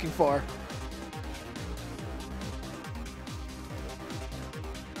was looking for.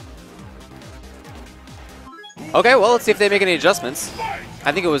 Okay, well, let's see if they make any adjustments.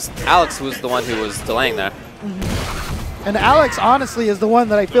 I think it was Alex who was the one who was delaying there. And Alex, honestly, is the one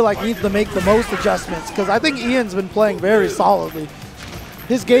that I feel like needs to make the most adjustments because I think Ian's been playing very solidly.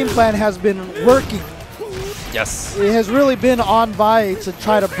 His game plan has been working. Yes. It has really been on Vi to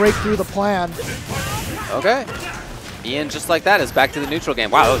try to break through the plan. Okay. Ian, just like that, is back to the neutral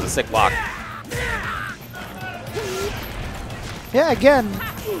game. Wow, that was a sick block. Yeah, again,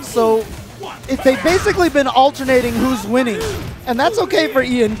 so they've basically been alternating who's winning. And that's okay for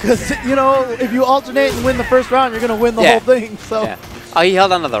Ian because, you know, if you alternate and win the first round, you're going to win the whole thing. So. Yeah. Oh, he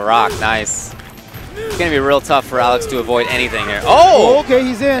held onto the rock. Nice. It's going to be real tough for Alex to avoid anything here. Oh! Okay,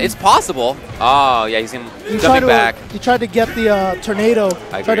 he's in. It's possible. Oh, yeah, he's jumping back. He tried to get the tornado.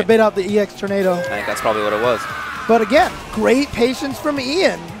 Tried to bait out the EX tornado. I think that's probably what it was. But again, great patience from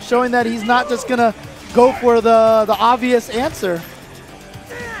Ian, showing that he's not just going to go for the obvious answer.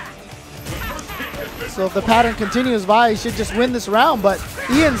 So if the pattern continues, Vi should just win this round, but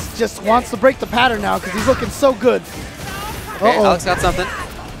Ian's just wants to break the pattern now because he's looking so good. Okay, Alex got something.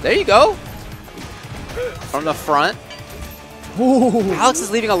 There you go. From the front. Ooh. Alex is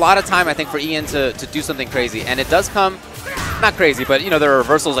leaving a lot of time, I think, for Ian to do something crazy. And it does come, not crazy, but, you know, there are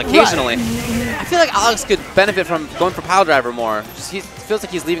reversals occasionally. Right. I feel like Alex could benefit from going for pile driver more. Just, he feels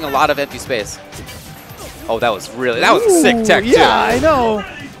like he's leaving a lot of empty space. Oh, that was a sick tech, too. Yeah, I know.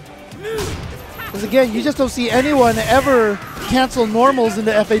 Because again, you just don't see anyone ever cancel normals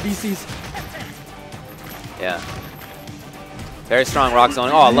into FABCs. Yeah. Very strong rock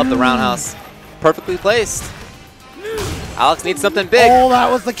zoning. Oh, I love the roundhouse. Perfectly placed. Alex needs something big. Oh, that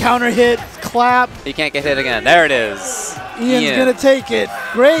was the counter hit. Clap. He can't get hit again. There it is. Ian's going to take it.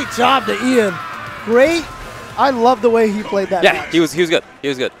 Great job to Ian. Great. I love the way he played that match. He was good. He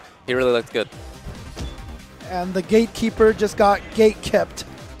was good. He really looked good. And the gatekeeper just got gate kept.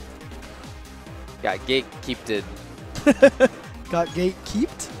 Got gate keeped. Got gate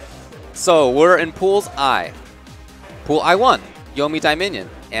keeped? So we're in Pool's I. Pool I1, Yomi Daiminion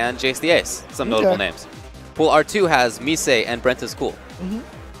and Jace the Ace, some notable names. Pool R2 has Misei and Brentus Cool.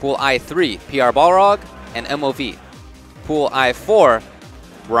 Pool I3, PR Balrog and MOV. Pool I4,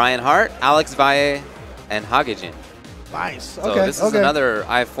 Ryan Hart, Alex Valle, and Hagejin. Nice. So this is another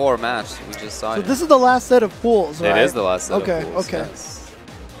I4 match we just saw. So this is the last set of pools, right? It is the last set of pools. Okay. Yes.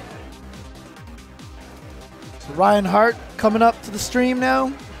 So Ryan Hart coming up to the stream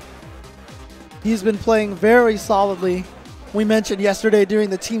now. He's been playing very solidly. We mentioned yesterday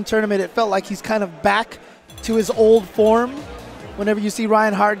during the team tournament, it felt like he's kind of back to his old form. Whenever you see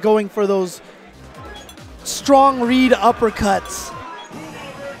Ryan Hart going for those strong read uppercuts,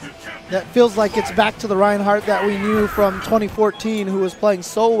 that feels like it's back to the Ryan Hart that we knew from 2014, who was playing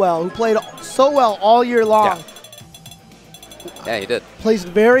so well, who played so well all year long. Yeah, he did. Placed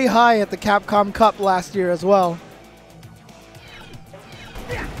very high at the Capcom Cup last year as well.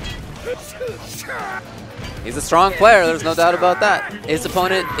 He's a strong player, there's no doubt about that. His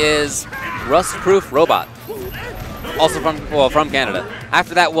opponent is Rust-Proof Robot, also from Canada.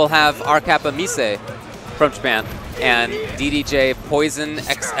 After that, we'll have our Kappa Misei from Japan and DDJ Poison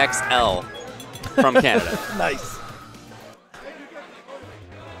XXL from Canada. Nice.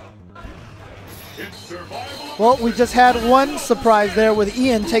 Well, we just had one surprise there with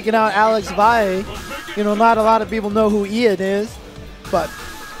Ian taking out Alex Valle. You know, not a lot of people know who Ian is, but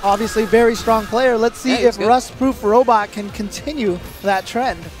obviously very strong player. Let's see if Rust-Proof Robot can continue that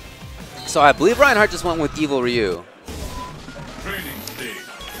trend. So I believe Ryan Hart just went with Evil Ryu.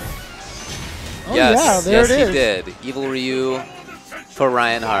 Oh yeah, there it is. Yes, he did. Evil Ryu for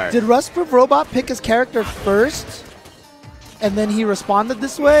Ryan Hart. Did Rust-Proof Robot pick his character first, and then he responded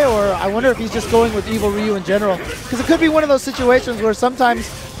this way? Or I wonder if he's just going with Evil Ryu in general. Because it could be one of those situations where sometimes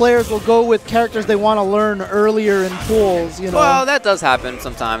players will go with characters they want to learn earlier in pools, you know. Well, that does happen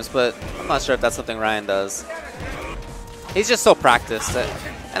sometimes, but I'm not sure if that's something Ryan does. He's just so practiced.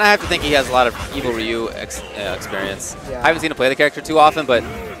 And I have to think he has a lot of Evil Ryu experience. Yeah. I haven't seen him play the character too often, but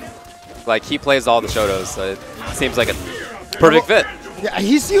like he plays all the Shotos, so it seems like a perfect fit. Yeah,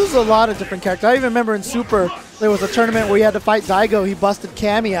 he's used a lot of different characters. I even remember in Super, there was a tournament where he had to fight Daigo. He busted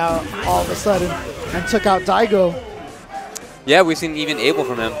Cammy out all of a sudden and took out Daigo. Yeah, we've seen even Abel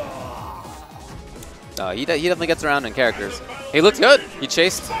from him. He definitely gets around in characters. He looked good. He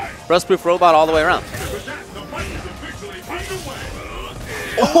chased Rust-Proof Robot all the way around.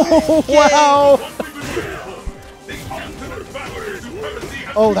 Oh, wow.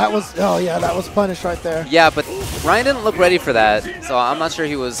 Oh, that was punished right there. Yeah, but Ryan didn't look ready for that, so I'm not sure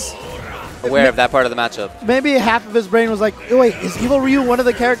he was aware of that part of the matchup. Maybe half of his brain was like, oh, wait, is Evil Ryu one of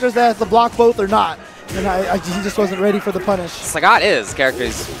the characters that has to block both or not? And he just wasn't ready for the punish. Sagat is character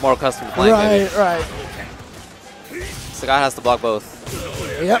he's more accustomed to playing. Right, right. Sagat has to block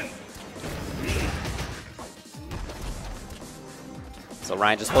both. Yep. So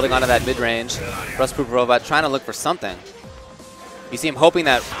Ryan just holding on to that mid-range. Rust-Proof Robot trying to look for something. You see him hoping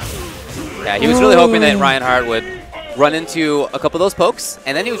that, yeah, he was really hoping that Ryan Hart would run into a couple of those pokes,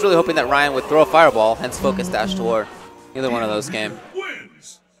 and then he was really hoping that Ryan would throw a fireball, hence focus dash to war. Neither one of those came.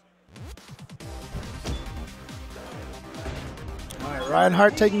 All right, Ryan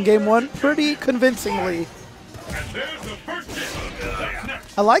Hart taking game one pretty convincingly.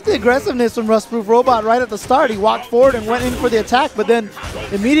 I like the aggressiveness from Rust-Proof Robot right at the start. He walked forward and went in for the attack, but then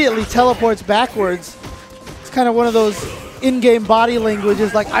immediately teleports backwards. It's kind of one of those in-game body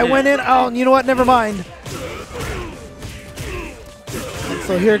languages, like, I went in, oh, you know what, never mind. And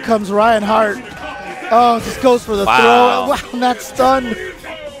so here comes Ryan Hart. Oh, just goes for the throw. Wow, and that stun.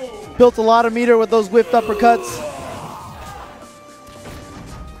 Built a lot of meter with those whipped uppercuts.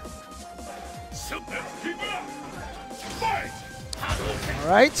 All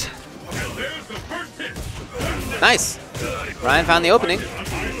right. Nice. Ryan found the opening.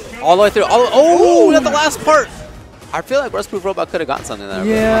 All the way through. Oh, at the last part. I feel like Rust-Proof Robot could have gotten something there.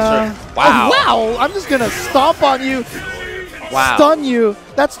 Yeah. Sure. Wow. Oh, wow. I'm just going to stomp on you. Wow. Stun you.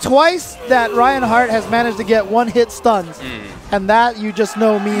 That's twice that Ryan Hart has managed to get one-hit stuns. And that, you just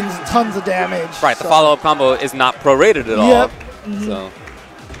know, means tons of damage. Right. The follow-up combo is not prorated at all. Yep. So.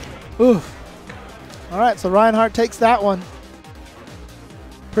 Oof. All right, so Ryan Hart takes that one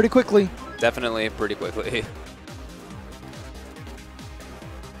pretty quickly. Definitely pretty quickly.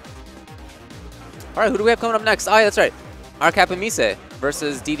 All right, who do we have coming up next? Oh, yeah, that's right. Our Kappa Misei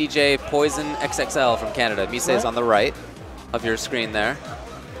versus DDJ Poison XXL from Canada. Misei is on the right of your screen there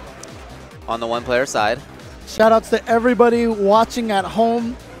on the one-player side. Shout-outs to everybody watching at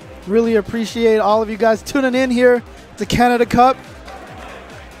home. Really appreciate all of you guys tuning in here to Canada Cup.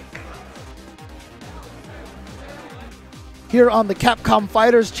 Here on the Capcom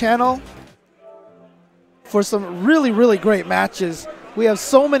Fighters channel. for some really, really great matches. We have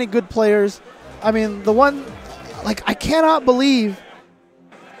so many good players. I mean, the one, like, I cannot believe,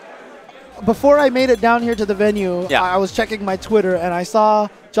 before I made it down here to the venue, I was checking my Twitter and I saw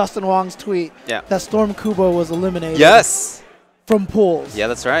Justin Wong's tweet that Storm Kubo was eliminated. Yes. From pools. Yeah,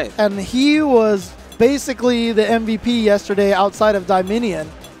 that's right. And he was basically the MVP yesterday outside of Dominion,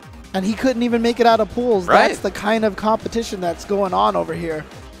 and he couldn't even make it out of pools. Right. That's the kind of competition that's going on over here.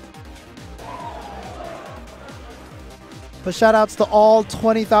 But shout outs to all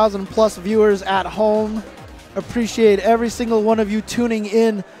 20,000 plus viewers at home. Appreciate every single one of you tuning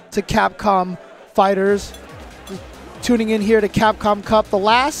in to Capcom Fighters, tuning in here to Capcom Cup, the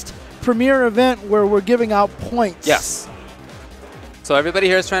last premier event where we're giving out points. Yes. So everybody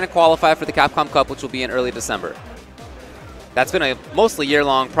here is trying to qualify for the Capcom Cup, which will be in early December. That's been a mostly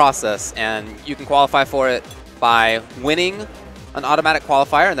year-long process, and you can qualify for it by winning an automatic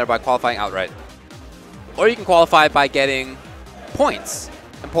qualifier and thereby qualifying outright. Or you can qualify by getting points.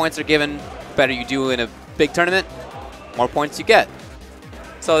 And points are given, the better you do in a big tournament, more points you get.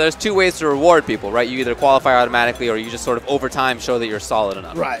 So there's two ways to reward people, right? You either qualify automatically or you just sort of over time show that you're solid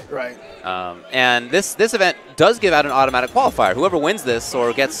enough. Right, right. And this event does give out an automatic qualifier. Whoever wins this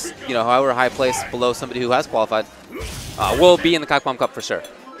or gets, however high place below somebody who has qualified will be in the Capcom Cup for sure.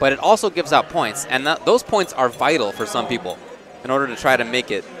 But it also gives out points, and those points are vital for some people in order to try to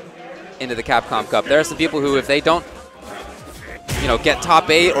make it into the Capcom Cup. There are some people who, if they don't, get top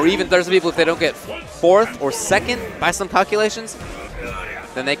 8, or even there's some people if they don't get 4th or 2nd by some calculations,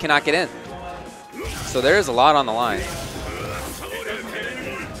 then they cannot get in. So there is a lot on the line.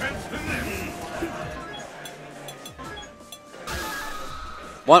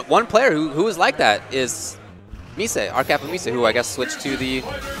 One player who is like that is Mise, our Captain Mise, who I guess switched to the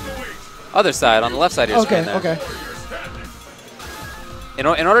other side, on the left side of your screen there. Okay. In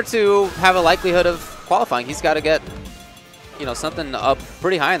order to have a likelihood of qualifying, he's got to get, something up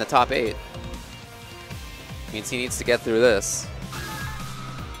pretty high in the top 8. Means he needs to get through this.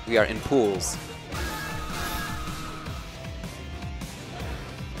 We are in pools.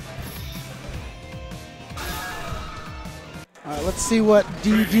 All right, let's see what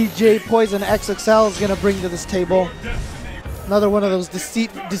DDJ Poison XXL is going to bring to this table. Another one of those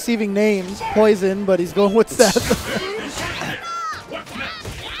deceiving names, Poison, but he's going with Seth.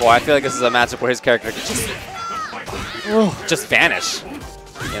 Boy, I feel like this is a matchup where his character could just vanish.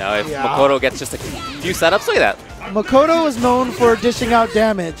 If Makoto gets just a few setups, look at that. Makoto is known for dishing out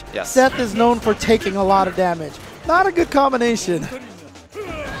damage. Yes. Seth is known for taking a lot of damage. Not a good combination.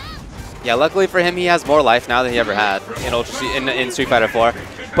 Yeah, luckily for him, he has more life now than he ever had in Street Fighter 4.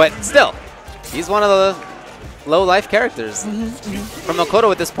 But still, he's one of the low life characters. From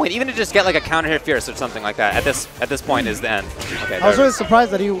Makoto at this point, even to just get like a counter hit fierce or something like that, at this point is the end. Okay, I was really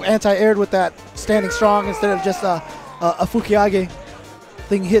surprised that he anti-aired with that standing strong instead of just a Fukiage.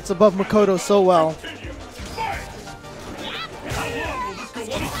 Thing hits above Makoto so well.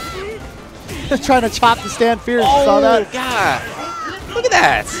 Trying to chop the stand fierce. Oh, saw that? God. Look at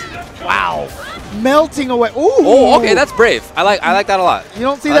that. Wow. Melting away. Ooh. Oh, okay, that's brave. I like that a lot. You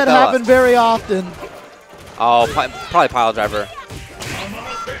don't see that happen very often. Oh, probably pile driver.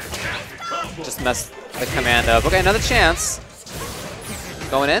 Just messed the command up. Okay, another chance.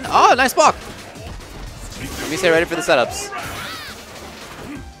 Going in. Oh, nice block. Let me stay ready for the setups.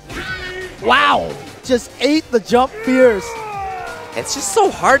 Wow. Just ate the jump fierce. It's just so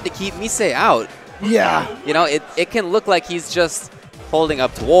hard to keep Mise out. Yeah. It can look like he's just holding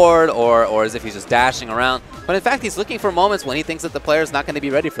up toward or as if he's just dashing around. But in fact, he's looking for moments when he thinks that the player's not going to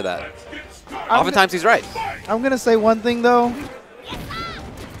be ready for that. Oftentimes, he's right. I'm going to say one thing, though.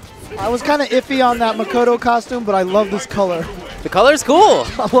 I was kind of iffy on that Makoto costume, but I love this color. The color's cool.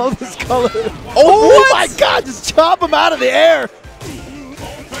 I love this color. Oh my God. Just chop him out of the air.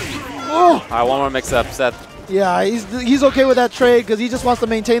 Oh. All right, one more mix-up, Seth. Yeah, he's okay with that trade because he just wants to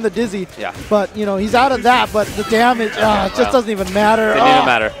maintain the dizzy. Yeah. But, he's out of that, but the damage it just doesn't even matter. Didn't even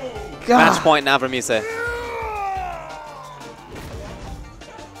matter. God. Match point now for Mise.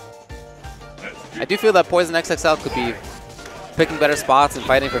 I do feel that Poison XXL could be picking better spots and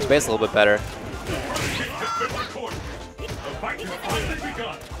fighting for space a little bit better.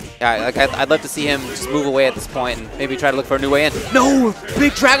 Yeah, I'd love to see him just move away at this point and maybe try to look for a new way in. No!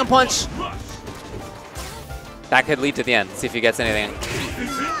 Big Dragon Punch! That could lead to the end. See if he gets anything.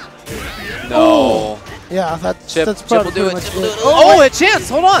 No. Yeah, that's Chip probably will do it. much Chip will do it. it. Oh, a chance!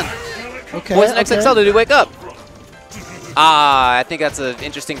 Hold on! Okay. Poison XXL, did he wake up? I think that's an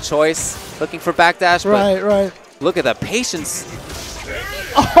interesting choice. Looking for backdash, but right. Look at the patience.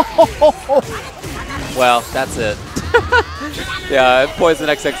 Well, that's it. Yeah, Poison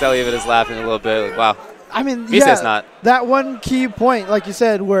XXL even is laughing a little bit. Like, wow. I mean, He says yeah, not. that one key point, like you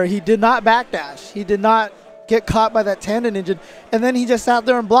said, where he did not backdash. He did not get caught by that tandem engine. And then he just sat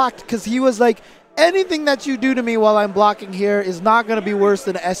there and blocked because he was like, anything that you do to me while I'm blocking here is not going to be worse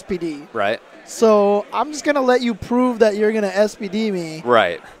than SPD. Right. So I'm just going to let you prove that you're going to SPD me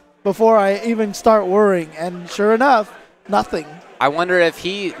Right. before I even start worrying. And sure enough, nothing. I wonder if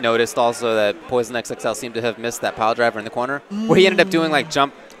he noticed also that Poison XXL seemed to have missed that pile driver in the corner, where he ended up doing like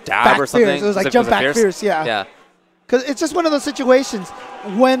jump dab Back or something. fierce. It was like jump back fierce, yeah. Yeah. Because it's just one of those situations.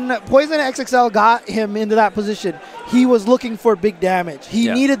 When Poison XXL got him into that position, he was looking for big damage. He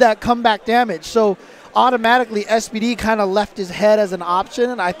needed that comeback damage. So automatically, SPD kind of left his head as an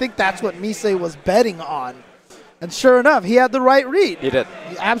option, and I think that's what Misei was betting on. And sure enough, he had the right read. He did.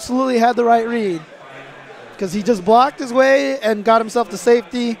 He absolutely had the right read. Because he just blocked his way and got himself to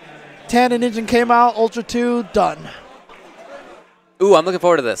safety. Tandem engine came out, Ultra 2, done. Ooh, I'm looking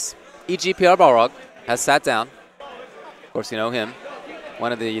forward to this. EGPR Balrog has sat down. Of course, you know him.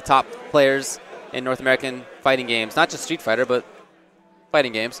 One of the top players in North American fighting games, not just Street Fighter, but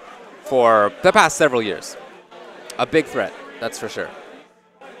fighting games, for the past several years. A big threat, that's for sure.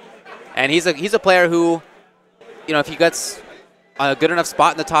 And he's a player who, you know, if he gets a good enough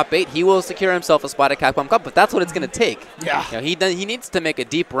spot in the top 8, he will secure himself a spot at Capcom Cup, but that's what it's going to take. Yeah. You know, he needs to make a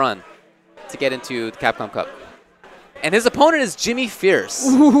deep run to get into the Capcom Cup. And his opponent is Jimmy Fierce,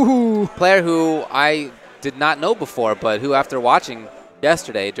 player who I did not know before, but who after watching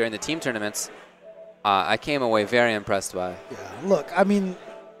yesterday during the team tournaments, I came away very impressed by. Yeah, look, I mean,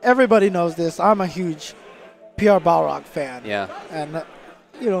 everybody knows this. I'm a huge PR Balrog fan. Yeah. And,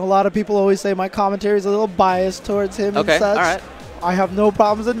 you know, a lot of people always say my commentary is a little biased towards him and such. All right. I have no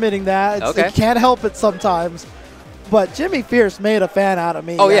problems admitting that. I can't help it sometimes. But Jimmy Fierce made a fan out of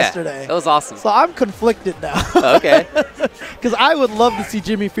me yesterday. Yeah. That was awesome. So I'm conflicted now. Okay. Because I would love to see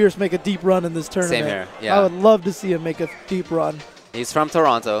Jimmy Fierce make a deep run in this tournament. Same here, yeah. I would love to see him make a deep run. He's from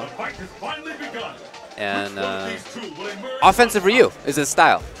Toronto. And offensive Ryu is his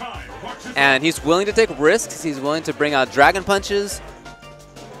style. And he's willing to take risks. He's willing to bring out dragon punches.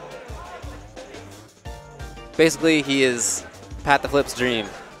 Basically, he is Pat the Flip's dream.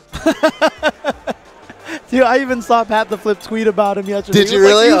 Dude, I even saw Pat the Flip tweet about him yesterday. Did you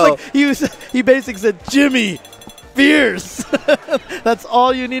really? He basically said, Jimmy Fierce. That's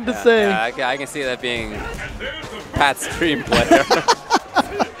all you need to say. Yeah, I can see that being Pat's dream player.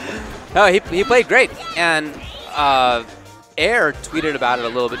 No, he played great. And Air tweeted about it a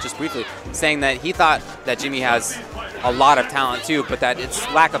little bit just briefly, saying that he thought that Jimmy has a lot of talent too, but that it's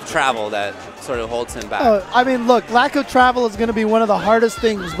lack of travel that sort of holds him back. I mean, look, lack of travel is going to be one of the hardest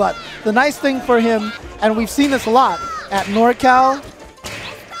things, but the nice thing for him, and we've seen this a lot, at NorCal,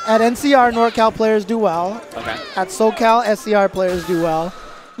 at NCR, NorCal players do well. Okay. At SoCal, SCR players do well.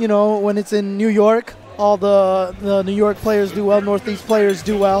 You know, when it's in New York, all the New York players do well, Northeast players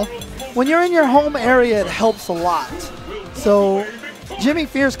do well. When you're in your home area, it helps a lot. So Jimmy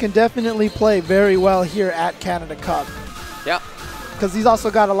Fierce can definitely play very well here at Canada Cup. Yeah. Because he's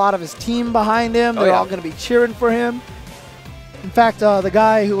also got a lot of his team behind him. They're all going to be cheering for him. In fact, the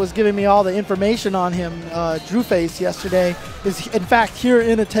guy who was giving me all the information on him, Drewface, yesterday, is in fact here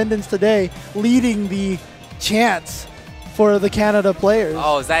in attendance today, leading the chants for the Canada players.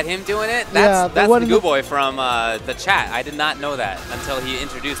 Oh, is that him doing it? That's the Goo Boy from the chat. I did not know that until he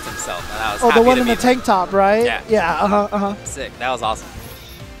introduced himself. And I was happy the one to in the meet tank top, right? Yeah. Yeah, Sick. That was awesome.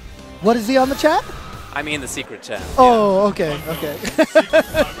 What is he on the chat? I mean the secret chat. Oh, okay, okay.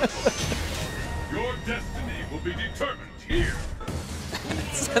 Your destiny will be determined here.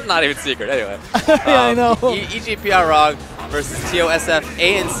 It's not even secret, anyway. Yeah, I know. EGPR ROG versus TOSF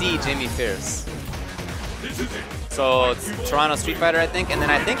ANC Jimmy Fierce. So it's Toronto Street Fighter, I think, and then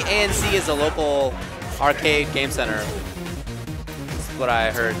I think ANC is a local arcade game center. That's what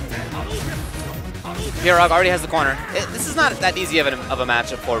I heard. PROG already has the corner. This is not that easy of a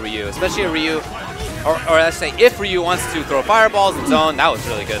matchup for Ryu, especially a Ryu, or let's say if Ryu wants to throw fireballs and zone, that was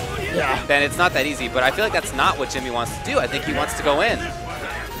really good. Yeah. Then it's not that easy, but I feel like that's not what Jimmy wants to do. I think he wants to go in.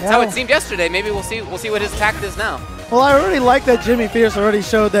 That's how it seemed yesterday. Maybe we'll see what his tact is now. Well, I already like that Jimmy Fierce already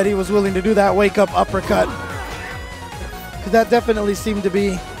showed that he was willing to do that wake-up uppercut. Because that definitely seemed to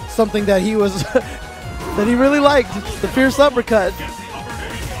be something that he was that he really liked, the fierce uppercut.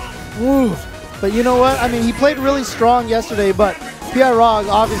 Woo. But you know what? I mean, he played really strong yesterday, but PROG,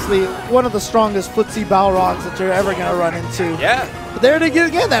 obviously, one of the strongest footsie Balrogs that you're ever going to run into. Yeah. But there to get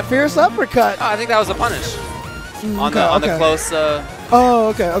again, that fierce uppercut. Oh, I think that was a punish. On the close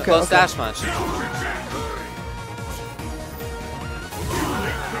close dash punch.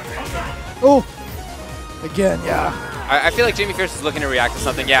 Oh, again, yeah. I feel like Jimmy Fierce is looking to react to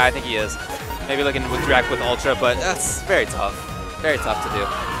something. Yeah, I think he is. Maybe looking with react with Ultra, but that's very tough. Very tough to do.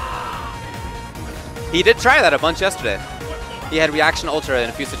 He did try that a bunch yesterday. He had reaction Ultra in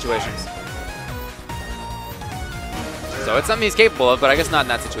a few situations. So it's something he's capable of, but I guess not in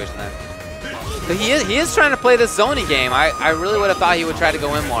that situation then. But he is trying to play this zoning game. I really would have thought he would try to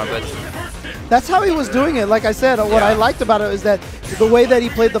go in more, but that's how he was doing it. Like I said, what I liked about it is that the way that he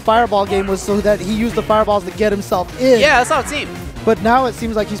played the fireball game was so that he used the fireballs to get himself in. yeah, that's how it seemed. But now it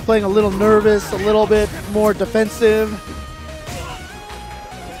seems like he's playing a little nervous, a little bit more defensive.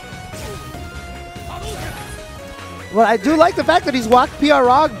 But I do like the fact that he's walked PR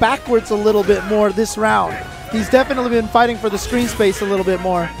Rog backwards a little bit more this round. He's definitely been fighting for the screen space a little bit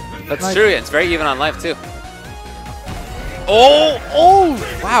more. That's true. It's very even on life, too. Oh!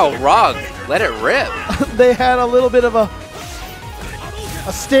 Wow, Rog, let it rip. They had a little bit of a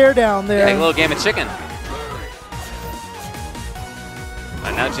stare down there. Yeah, a little game of chicken.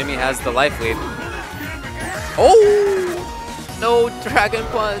 And now Jimmy has the life lead. Oh! No Dragon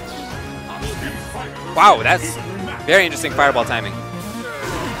Punch. Wow, that's very interesting fireball timing.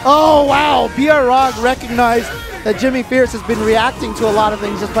 Oh, wow. PR Rog recognized that Jimmy Fierce has been reacting to a lot of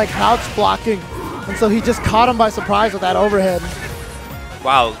things just by crouch blocking. And so he just caught him by surprise with that overhead.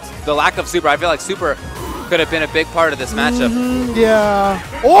 Wow, the lack of super. I feel like super could have been a big part of this matchup. Yeah.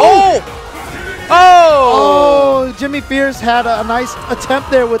 Oh! Oh! Jimmy Fierce had a nice attempt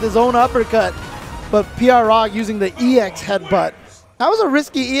there with his own uppercut. But PR Rog using the EX headbutt. That was a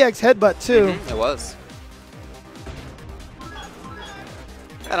risky EX headbutt, too. It was.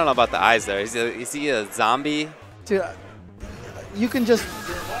 I don't know about the eyes there. Is he a zombie? Dude, you can just...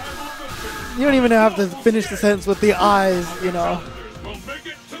 You don't even have to finish the sentence with the eyes, you know.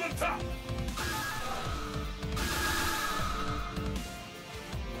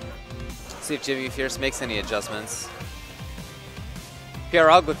 See if Jimmy Fierce makes any adjustments. PR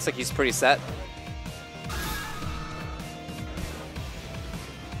Rog looks like he's pretty set.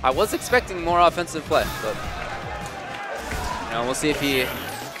 I was expecting more offensive play, but you know, we'll see if he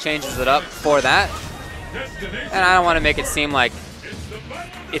changes it up for that. And I don't want to make it seem like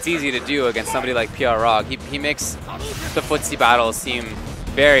it's easy to do against somebody like PR Rog. He makes the footsie battles seem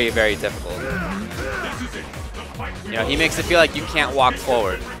very, very difficult. You know, he makes it feel like you can't walk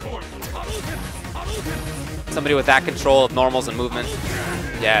forward. Somebody with that control of normals and movement.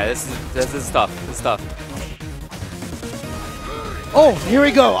 Yeah, this is tough. This is tough. Oh, here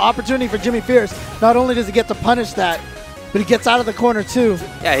we go. Opportunity for Jimmy Fierce. Not only does he get to punish that, but he gets out of the corner too.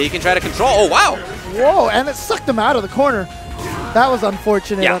 Yeah, he can try to control. Oh, wow. Whoa, and it sucked him out of the corner. That was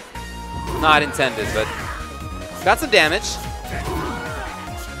unfortunate. Yeah, not intended, but got some damage.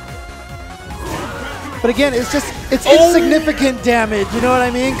 But again, it's insignificant damage, you know what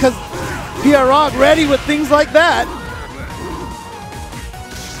I mean? Because PR Rog ready with things like that.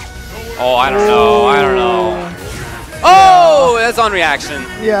 Oh, I don't know. I don't know. Oh, that's on reaction.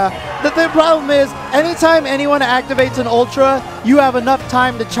 Yeah. The problem is, anytime anyone activates an Ultra, you have enough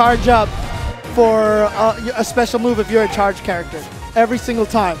time to charge up for a special move if you're a charge character. Every single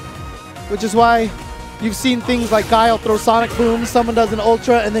time. Which is why you've seen things like Guile throw Sonic Boom, someone does an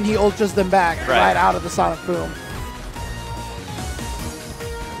Ultra, and then he Ultras them back right out of the Sonic Boom.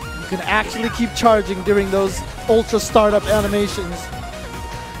 You can actually keep charging during those Ultra startup animations.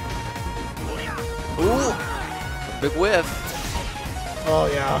 Ooh, big whiff. Oh,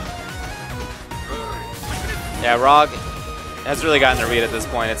 yeah. Yeah, Rog has really gotten the read at this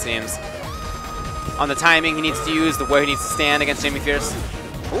point, it seems. On the timing he needs to use, the way he needs to stand against Jimmy Fierce.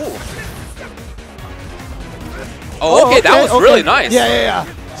 Ooh. Oh, okay, that was really nice. Yeah.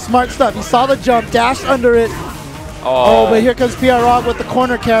 Smart stuff. He saw the jump, dashed under it. Oh, but here comes PR Rog with the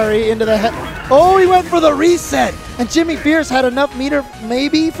corner carry into the head. Oh, he went for the reset. And Jimmy Fierce had enough meter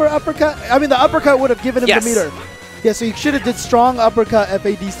maybe for uppercut. I mean, the uppercut would have given him the meter. Yeah, so he should have did strong uppercut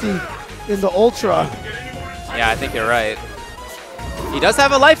FADC in the Ultra. Yeah, I think you're right. He does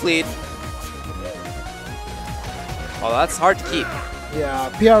have a life lead. Well, that's hard to keep. Yeah,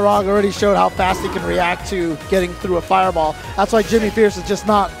 PR Rog already showed how fast he can react to getting through a fireball. That's why Jimmy Fierce is just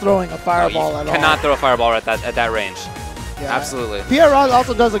not throwing a fireball at all. Cannot throw a fireball at that range. Yeah. Absolutely. PR Rog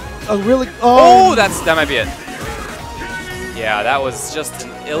also does a really... Oh, that might be it. Yeah, that was just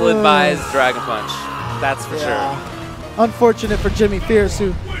an ill-advised Dragon Punch. That's for sure. Unfortunate for Jimmy Fierce,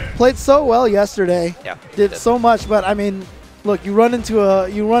 who played so well yesterday. Yeah, did so much, but I mean, look, you run into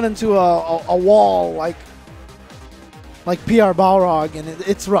a wall like PR Balrog, and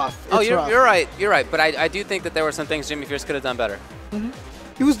it's rough. You're right. You're right. But I do think that there were some things Jimmy Fierce could have done better. Mm-hmm.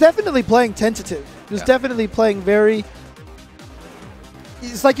 He was definitely playing tentative. He was definitely playing very...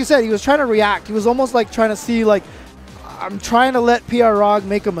 It's like you said, he was trying to react. He was almost like trying to see, like, I'm trying to let PR Rog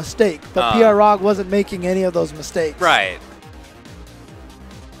make a mistake, but PR Rog wasn't making any of those mistakes. Right.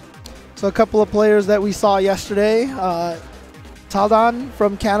 So a couple of players that we saw yesterday, Taldan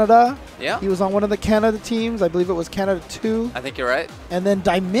from Canada. Yeah. He was on one of the Canada teams. I believe it was Canada 2. I think you're right. And then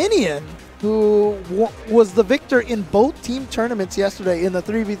Dominion, who was the victor in both team tournaments yesterday, in the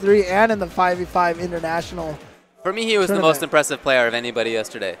 3v3 and in the 5v5 international. For me, he was the most impressive player of anybody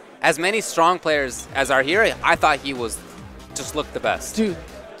yesterday. As many strong players as are here, I thought he was just looked the best. Dude.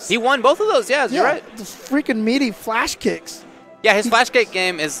 He won both of those, yeah, you're right. The freaking meaty flash kicks. Yeah, his flash kick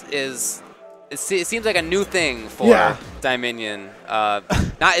game it seems like a new thing for Dominion.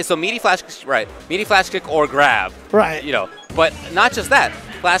 So meaty flash, right? Meaty flash kick or grab, right? You know, but not just that.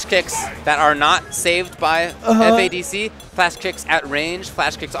 Flash kicks that are not saved by FADC. Flash kicks at range.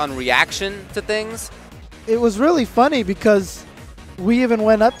 Flash kicks on reaction to things. It was really funny because we even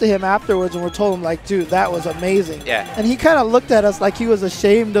went up to him afterwards and we told him, like, dude, that was amazing. Yeah. And he kind of looked at us like he was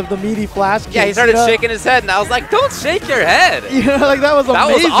ashamed of the meaty flash kicks. Yeah, he started shaking his head, and I was like, don't shake your head. You know, like, that was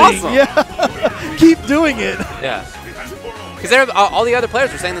amazing. That was awesome. Yeah. Keep doing it. Yeah. Because all the other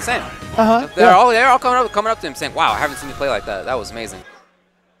players were saying the same. They're all coming up to him saying, wow, I haven't seen you play like that. That was amazing.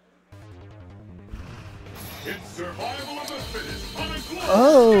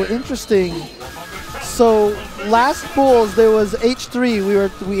 Oh, interesting. So last pools there was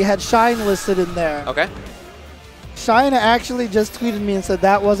H3. We had Shine listed in there. Okay. Shine actually just tweeted me and said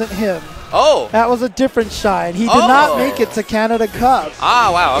that wasn't him. Oh. That was a different Shine. He did not make it to Canada Cup.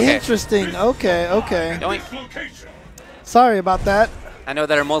 Ah, wow. Okay. Interesting. Okay. Yoink. Sorry about that. I know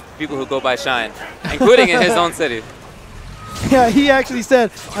there are multiple people who go by Shine, including in his own city. Yeah, he actually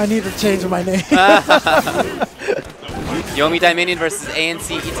said, I need to change my name. Yomi Dominion versus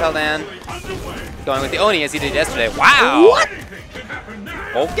ANC Iteldan. Going with the Oni as he did yesterday. Wow. What?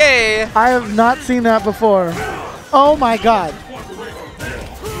 Okay. I have not seen that before. Oh my god.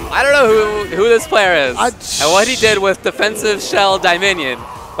 I don't know who this player is and what he did with defensive shell Dominion,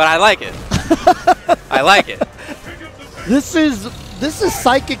 but I like it. I like it. This is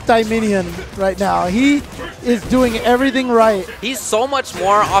Psychic Dominion right now. He is doing everything right. He's so much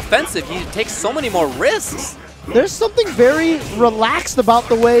more offensive. He takes so many more risks. There's something very relaxed about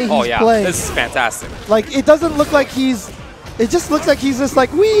the way he's playing. This is fantastic. Like, it doesn't look like it just looks like he's just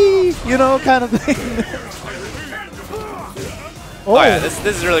like, wee, you know, kind of thing. Oh yeah, this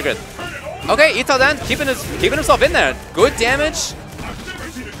is really good. Okay, Iteldan keeping himself in there. Good damage.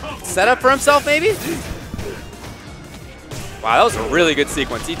 Set up for himself, maybe? Wow, that was a really good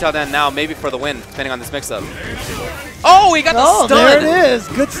sequence. Iteldan now maybe for the win, depending on this mix-up. Oh, he got the stun! There it is.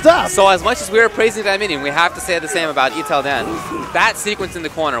 Good stuff. So as much as we were praising Dominion, we have to say the same about Iteldan. That sequence in the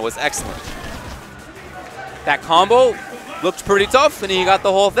corner was excellent. That combo looked pretty tough, and he got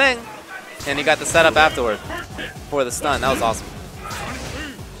the whole thing. And he got the setup afterward for the stun. That was awesome.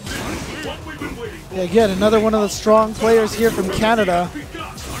 Yeah, again, another one of the strong players here from Canada.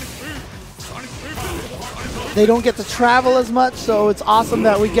 They don't get to travel as much, so it's awesome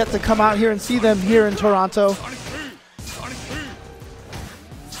that we get to come out here and see them here in Toronto.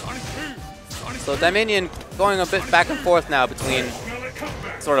 So Dominion going a bit back and forth now between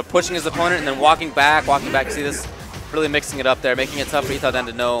sort of pushing his opponent and then walking back. You see this? Really mixing it up there, making it tough for Iteldan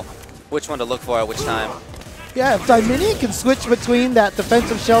to know which one to look for at which time. Yeah, if Dominion can switch between that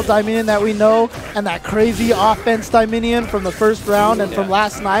defensive shell Dominion that we know and that crazy offense Dominion from the first round and from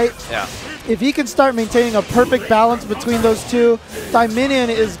last night, if he can start maintaining a perfect balance between those two,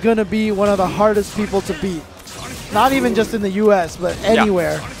 Dominion is going to be one of the hardest people to beat. Not even just in the US, but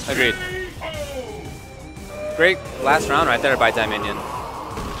anywhere. Yeah, agreed. Great last round right there by Dominion.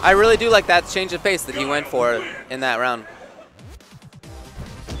 I really do like that change of pace that he went for in that round.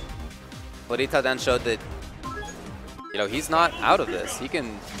 But Iteldan showed that, you know, he's not out of this. He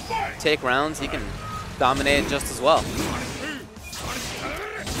can take rounds. He can dominate just as well.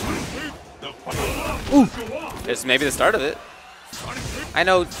 Ooh. It's maybe the start of it. I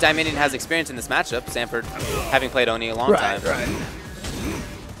know Dominion has experience in this matchup, Sanford having played Oni a long time.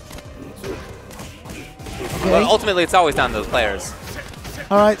 But ultimately, it's always down to the players.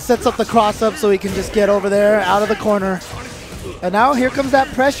 All right, sets up the cross-up so he can just get over there, out of the corner. And now here comes that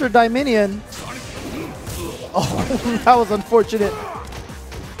pressure, Dominion. Oh, that was unfortunate.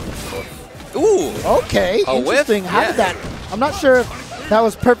 Ooh. Okay, interesting. How did that? I'm not sure if that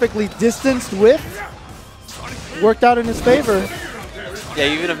was perfectly distanced with. Worked out in his favor.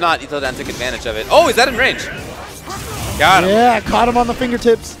 Yeah, even if not, Iteldan took advantage of it. Oh, is that in range? Got him. Yeah, caught him on the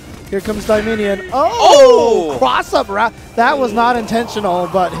fingertips. Here comes Dominion. Oh! Cross-up round. That was not intentional,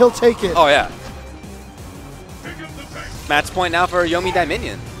 but he'll take it. Oh, yeah. Match point now for Yomi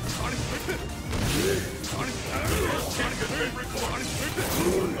Dominion.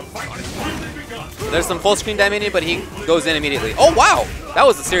 There's some full screen Dominion, but he goes in immediately. Oh, wow. That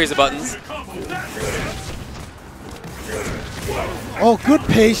was a series of buttons. Oh, good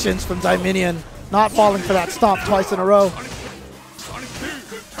patience from Dominion. Not falling for that stomp twice in a row.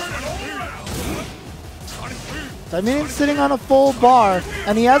 Dominion's sitting on a full bar,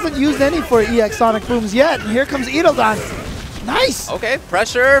 and he hasn't used any for EX Sonic Booms yet. And here comes Idodan. Nice. Okay,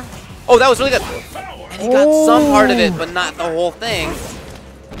 pressure. Oh, that was really good. And he got some part of it, but not the whole thing.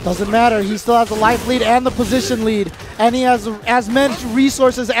 Doesn't matter. He still has the life lead and the position lead, and he has as many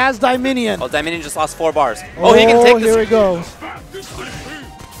resources as Dominion. Oh, Dominion just lost 4 bars. Oh, he can take this. Here he goes.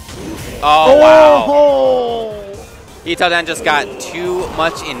 Oh, wow. Oh. Itadan just got too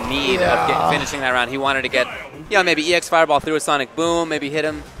much in need of finishing that round. He wanted to get, you know, maybe EX Fireball through a Sonic Boom, maybe hit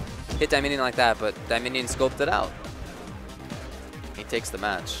Dominion like that, but Dominion scoped it out. He takes the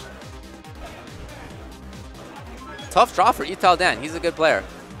match. Tough draw for Itadan. He's a good player.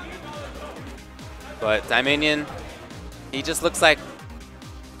 But Dominion, he just looks like,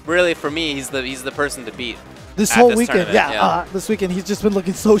 really for me, he's the person to beat. This whole weekend, tournament. this weekend he's just been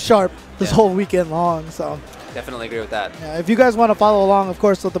looking so sharp this whole weekend long. So definitely agree with that. Yeah, if you guys want to follow along, of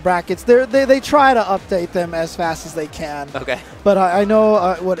course, with the brackets, they try to update them as fast as they can. Okay. But I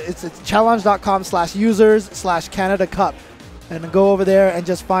know it's challenge.com/users/Canada Cup, and go over there and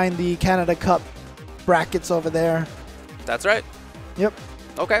just find the Canada Cup brackets over there. That's right. Yep.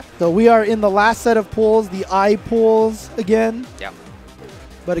 Okay. So we are in the last set of pools, the I pools again. Yeah.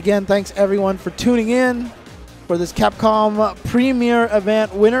 But again, thanks everyone for tuning in for this Capcom Premier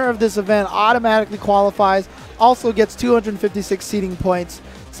event. Winner of this event automatically qualifies, also gets 256 seeding points.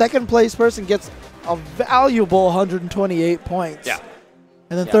 Second place person gets a valuable 128 points. Yeah.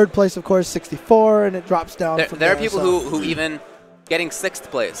 And then third place, of course, 64, and it drops down from there there. Are people who even getting 6th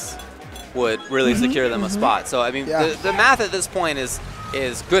place would really secure them a spot. So, I mean, the math at this point is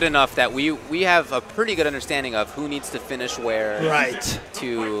good enough that we have a pretty good understanding of who needs to finish where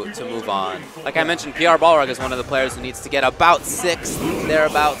to move on. Like I mentioned, PR Balrog is one of the players who needs to get about 6th,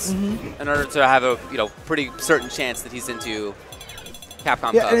 thereabouts, in order to have a pretty certain chance that he's into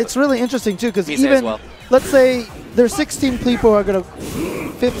Capcom Cup. And it's really interesting too, because even let's say there's 16 people who are going to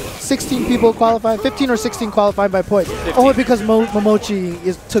 16 people qualify, 15 or 16 qualified by points. 15. Only because Momochi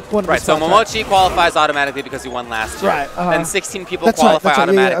took one of the spots. So Momochi qualifies automatically because he won last year. Then 16 people qualify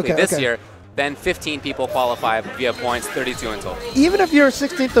automatically this year. Then 15 people qualify via points, 32 in total. Even if you're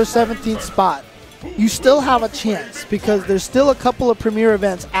 16th or 17th spot, you still have a chance because there's still a couple of premier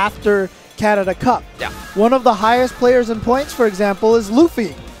events after Canada Cup. Yeah. One of the highest players in points, for example, is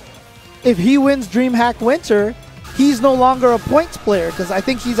Luffy. If he wins DreamHack Winter, he's no longer a points player because I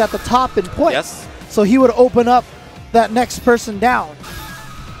think he's at the top in points. Yes. So he would open up that next person down.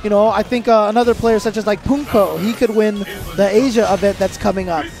 I think another player such as like Punko, he could win the Asia event that's coming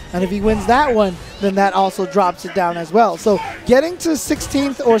up. And if he wins that one, then that also drops it down as well. So getting to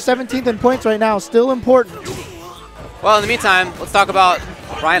 16th or 17th in points right now is still important. Well, in the meantime, let's talk about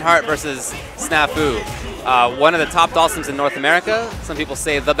Reinhardt versus Snafu. One of the top Dhalsims in North America. Some people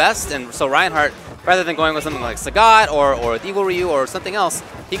say the best. And so Reinhardt, rather than going with something like Sagat or Evil Ryu or something else,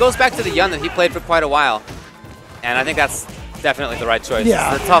 he goes back to the Yun that he played for quite a while. And I think that's definitely the right choice.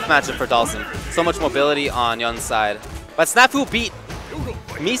 Yeah. It's a tough matchup for Dhalsim. So much mobility on Yun's side. But Snafu beat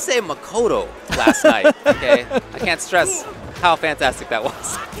Mise Makoto last night. Okay, I can't stress how fantastic that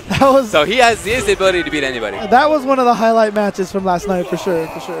was. So he has the ability to beat anybody. That was one of the highlight matches from last night for sure,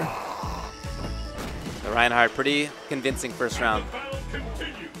 Reinhardt, pretty convincing first round.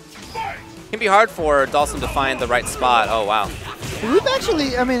 Can be hard for Dhalsim to find the right spot. Oh, wow. We've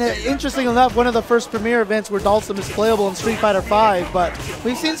actually, interesting enough, one of the first premier events where Dhalsim is playable in Street Fighter V, but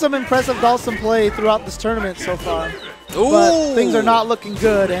we've seen some impressive Dhalsim play throughout this tournament so far. Ooh. But things are not looking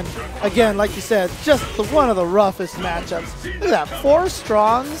good, and again, like you said, just one of the roughest matchups. Look at that, 4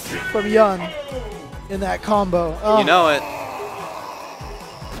 strongs from Yun in that combo. Oh. You know it.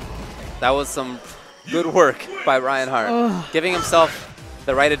 That was some good work by Reinhardt, giving himself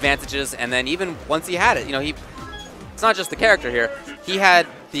the right advantages, and then even once he had it, it's not just the character here. He had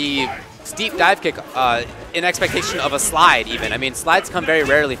the steep dive kick in expectation of a slide even. I mean, slides come very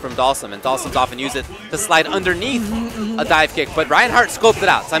rarely from Dhalsim, and Dhalsims often use it to slide underneath a dive kick, but Reinhardt scoped it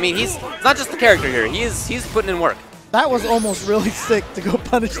out. So, I mean, it's not just the character here. He's putting in work. That was almost really sick to go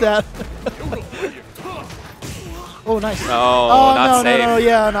punish that. Oh, nice. Oh, not safe. No,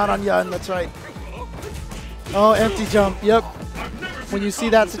 yeah, not on Yun, that's right. Oh, empty jump, yep. When you see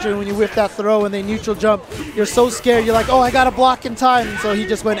that situation, when you whiff that throw and they neutral jump, you're so scared. You're like, oh, I got to block in time. And so he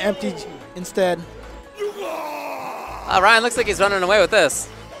just went empty instead. Ryan looks like he's running away with this.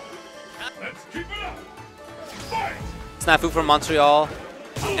 Snafu from Montreal,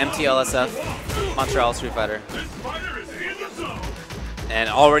 MTLSF. Montreal Street Fighter. And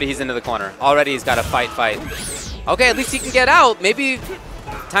already he's into the corner. Already he's got to fight. Okay, at least he can get out. Maybe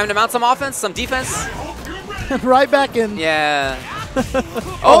time to mount some offense, some defense. Right back in. Yeah.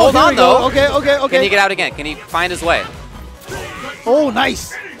 Hold on, though. Okay. Can he get out again? Can he find his way? Oh,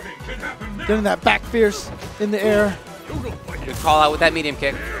 nice. Getting that back fierce in the air. Good call out with that medium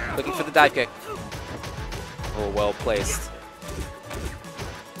kick. Looking for the dive kick. Oh, well placed.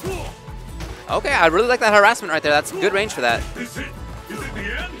 Okay, I really like that harassment right there. That's good range for that.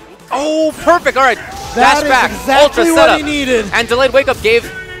 Oh, perfect. All right. Dash back. Exactly Ultra what setup. he needed. And delayed wake up gave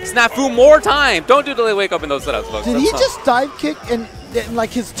Snafu more time. Don't do delayed wake up in those setups, folks. Did he just dive kick and like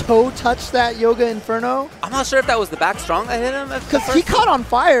his toe touched that Yoga Inferno? I'm not sure if that was the back strong that hit him. Because he caught on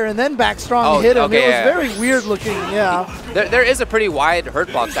fire and then back strong hit him. Okay, it was very weird looking, yeah. There is a pretty wide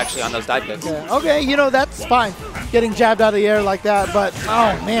hurt box actually on those dive kicks. Yeah. Okay, you know, that's fine. Getting jabbed out of the air like that, but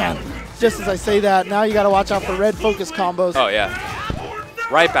oh man. Just as I say that, now you got to watch out for red focus combos. Oh yeah.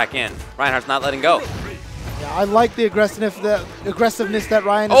 Right back in. Reinhardt's not letting go. Yeah, I like the aggressiveness that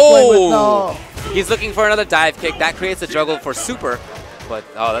Ryan is playing with. No. He's looking for another dive kick. That creates a juggle for super, but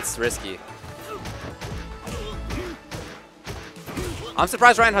oh, that's risky. I'm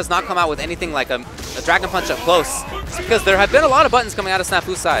surprised Reinhardt's not come out with anything like a Dragon Punch up close. It's because there have been a lot of buttons coming out of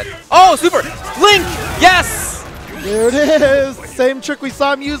Snafu's side. Oh, super! Link! Yes! There it is. Same trick we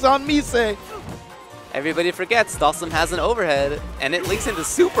saw him use on Mise. Everybody forgets Dalsum has an overhead, and it links into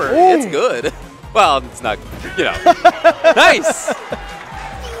super. Ooh. It's good. Well, it's not, you know. Nice!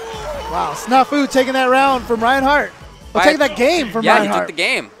 Wow, Snafu taking that round from Reinhardt. Well, taking that game from Reinhardt. Reinhardt. Yeah, he took the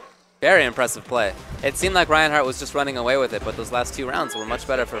game. Very impressive play. It seemed like Reinhardt was just running away with it, but those last 2 rounds were much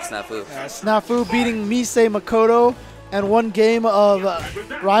better for Snafu. Snafu beating Mise Makoto and 1 game of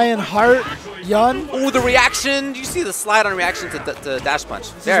Reinhardt Yun. Oh, the reaction. You see the slide on reaction to Dash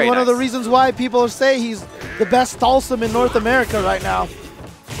Punch. This Very is one nice. of the reasons why people say he's the best Dalsum in North America right now.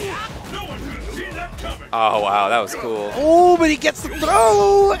 Oh, wow. That was cool. Oh, but he gets the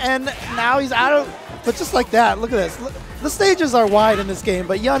throw, and now he's out of... But just like that, look at this. Look, the stages are wide in this game,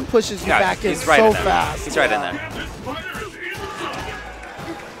 but Yun pushes you back in right so in there. fast. He's right in there.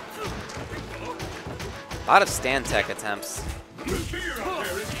 A lot of stand tech attempts.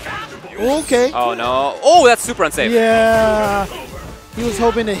 Okay. Oh, no. Oh, that's super unsafe. Yeah. He was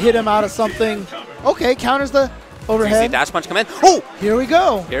hoping to hit him out of something. Okay, counters the You overhead. see Dash Punch come in. Oh! Here we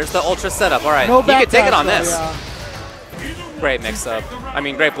go. Here's the Ultra setup. All right. No He could take it backdash, on though, this. yeah. Great mix-up. I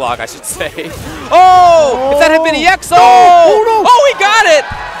mean, great block, I should say. Oh! If that had been EX, No! Oh, no! Oh, he got it!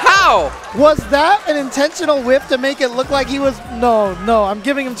 How? Was that an intentional whip to make it look like he was... No, I'm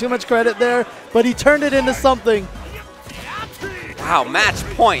giving him too much credit there, but he turned it into something. Wow, match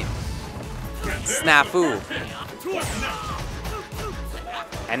point. Snafu.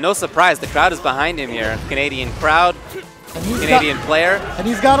 And no surprise, the crowd is behind him here. Canadian crowd, Canadian player. And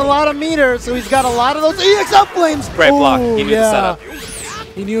he's got a lot of meter, so he's got a lot of those EX up flames. Great block. He knew the yeah. setup.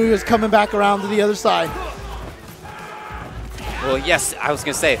 He knew he was coming back around to the other side. Well, yes, I was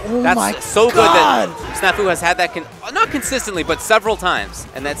going to say, Oh my that's so good God. that Snafu has had that, not consistently, but several times.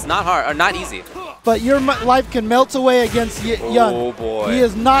 And that's not hard, or not easy. But your life can melt away against Yun. Oh, boy. He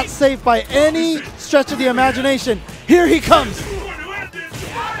is not safe by any stretch of the imagination. Here he comes.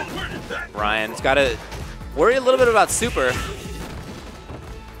 Ryan's got to worry a little bit about super.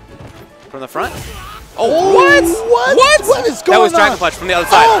 From the front. Oh, what? What is going on? That was Dragon Punch from the other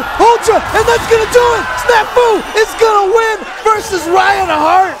side. Oh, Ultra, and that's going to do it. Snafu is going to win versus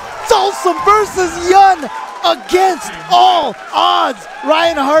Reinhardt. Dalsum versus Yun against all odds.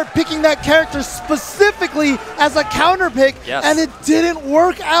 Reinhardt picking that character specifically as a counter pick, yes. and it didn't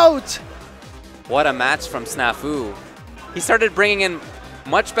work out. What a match from Snafu. He started bringing in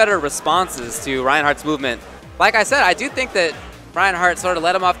much better responses to Reinhardt's movement. Like I said, I do think that Reinhardt sort of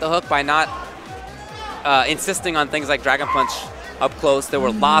let him off the hook by not insisting on things like Dragon Punch up close. There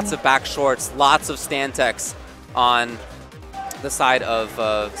were lots of back shorts, lots of stand techs on the side of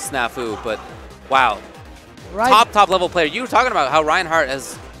Snafu, but wow. Right. Top level player. You were talking about how Reinhardt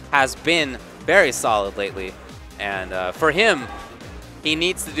has been very solid lately, and for him, he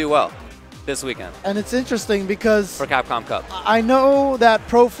needs to do well this weekend. And it's interesting because for Capcom Cup. I know that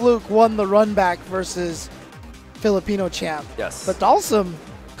Pro Fluke won the run back versus Filipino champ. Yes. But Dalsum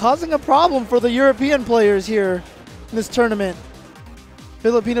causing a problem for the European players here in this tournament.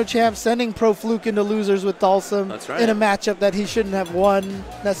 Filipino champ sending Pro Fluke into losers with Dalsum. That's right. In a matchup that he shouldn't have won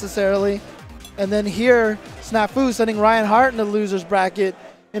necessarily. And then here, Snafu sending Reinhardt into the losers bracket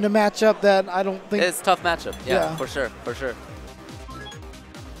in a matchup that I don't think... It's a tough matchup. Yeah, for sure.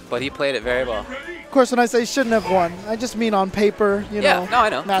 But he played it very well. Of course, when I say shouldn't have won, I just mean on paper, you know, no, I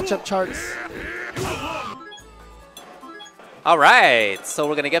know. matchup charts. All right, so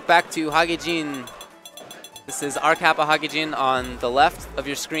we're going to get back to Hagejin. This is R Kappa Hagejin on the left of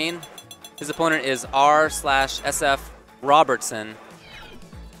your screen. His opponent is R/SF Robertson.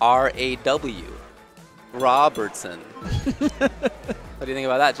 R-A-W. Robertson. What do you think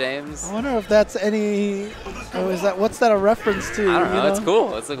about that, James? I wonder if that's any. Oh, is that what's that a reference to? I don't know. It's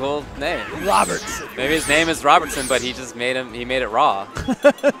cool. It's a cool name. Robertson. Maybe his name is Robertson, but he just made him. He made it raw. You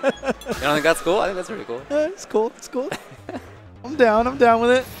don't think that's cool? I think that's pretty cool. It's cool. It's cool. I'm down. I'm down with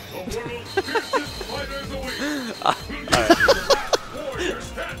it. All right.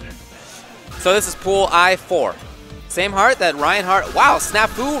 So this is pool I-4. Same heart that Ryan Hart. Wow,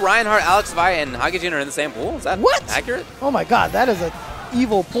 snafu. Ryan Hart, Alex Vi, and Hagejin are in the same pool. Is that accurate? Oh my God, that is an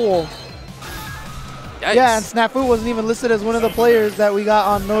evil pool. Yikes. Yeah, and Snafu wasn't even listed as one of the players that we got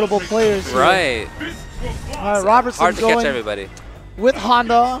on notable players here. Right. All right, Robertson's hard to going catch everybody. with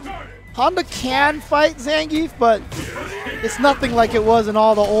Honda. Honda can fight Zangief, but it's nothing like it was in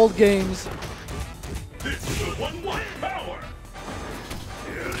all the old games.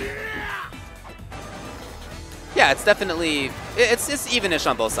 Yeah, it's definitely it's evenish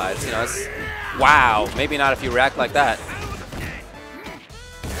on both sides. You know, it's wow. Maybe not if you react like that.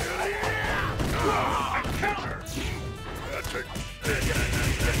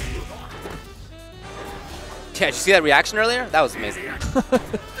 Yeah, did you see that reaction earlier? That was amazing.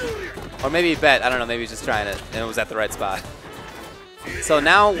 Or maybe bet. I don't know. Maybe he's just trying it, and it was at the right spot. So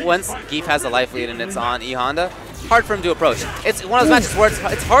now, once Geef has a life lead and it's on E Honda, hard for him to approach. It's one of those matches where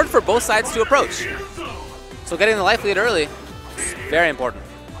it's hard for both sides to approach. So getting the life lead early is very important.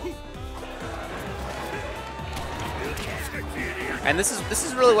 And this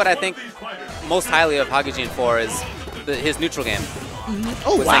is really what I think most highly of Hagejin for is his neutral game.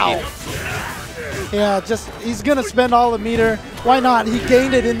 Oh, wow. Yeah, just he's going to spend all the meter. Why not? He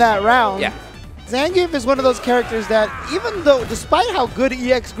gained it in that round. Yeah. Zangief is one of those characters that even though, despite how good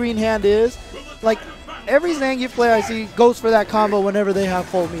EX Green Hand is, like every Zangief player I see goes for that combo whenever they have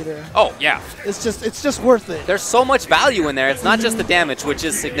full meter. Oh, yeah. It's just worth it. There's so much value in there. It's not just the damage, which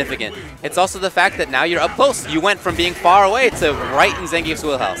is significant. It's also the fact that now you're up close. You went from being far away to right in Zangief's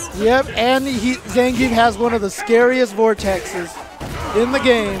wheelhouse. Yep, and Zangief has one of the scariest vortexes in the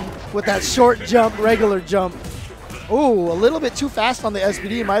game with that short jump, regular jump. Ooh, a little bit too fast on the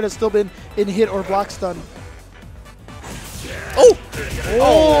SPD. Might have still been in hit or block stun. Oh!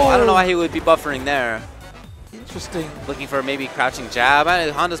 Oh, I don't know why he would be buffering there. Interesting. Looking for maybe crouching jab.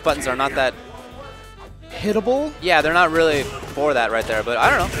 Honda's buttons are not that hittable. Yeah, they're not really for that right there, but I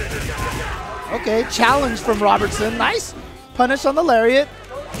don't know. Okay, challenge from Robertson. Nice punish on the lariat.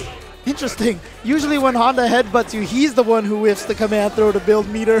 Interesting. Usually when Honda headbutts you, he's the one who whiffs the command throw to build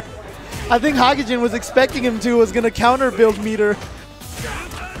meter. I think Hagejin was expecting him to, was going to counter build meter.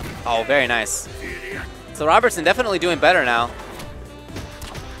 Oh, very nice. So Robertson definitely doing better now.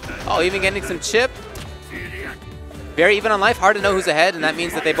 Oh, even getting some chip. Very even on life, hard to know who's ahead, and that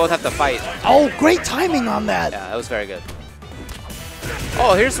means that they both have to fight. Oh, great timing on that. Yeah, that was very good.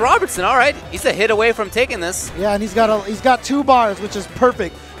 Oh, here's Robertson. All right, he's a hit away from taking this. Yeah, and he's got 2 bars, which is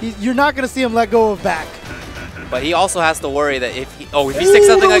perfect. You're not going to see him let go of back. But he also has to worry that if he sticks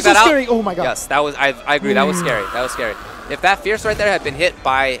something like that out. Oh my God. Yes, that was. I agree. That was scary. That was scary. If that Fierce right there had been hit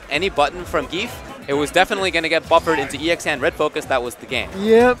by any button from Geef, it was definitely going to get buffered into EX hand red focus. That was the game.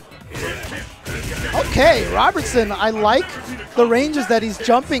 Yep. Okay, Robertson, I like the ranges that he's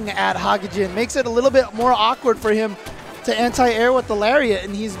jumping at Hagejin. Makes it a little bit more awkward for him to anti-air with the lariat,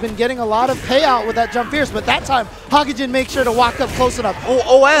 and he's been getting a lot of payout with that jump fierce, but that time Hagejin makes sure to walk up close enough.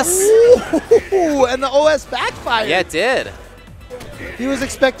 Oh, OS! Ooh, and the OS backfired. Yeah, it did. He was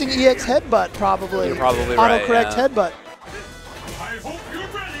expecting EX headbutt, probably. You're probably right, Autocorrect yeah. headbutt.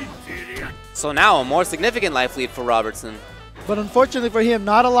 So now a more significant life lead for Robertson. But unfortunately for him,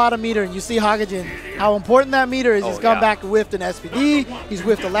 not a lot of meter, and you see Hagejin, how important that meter is. He's gone back to whiffed an SPD, he's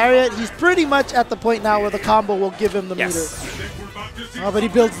whiffed a lariat. He's pretty much at the point now where the combo will give him the meter. Oh, but he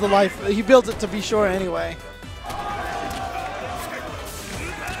builds the life, he builds it to be sure anyway.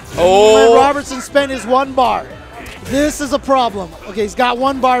 Oh! And Robertson spent his 1 bar. This is a problem. Okay, he's got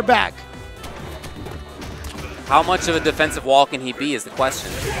 1 bar back. How much of a defensive wall can he be is the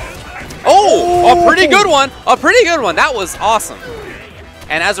question. Oh, a pretty good one. A pretty good one. That was awesome.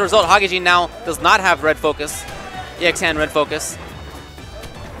 And as a result, Hagejin now does not have red focus. EX hand red focus.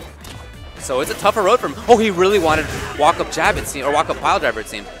 So it's a tougher road for him. Oh, he really wanted walk-up jab, it seemed, or walk-up pile driver, it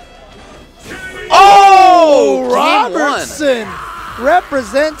seemed. Oh, Robertson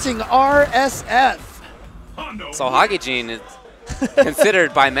representing RSF. So Hagejin is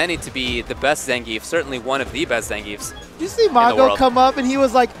considered by many to be the best Zangief, certainly one of the best Zangiefs. You see Mago come up and he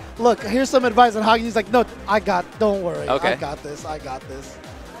was like, look, here's some advice on Hagi. He's like, no, don't worry. Okay. I got this.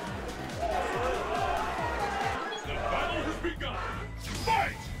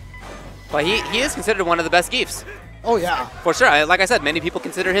 But he is considered one of the best Giefs. Oh, yeah. For sure. Like I said, many people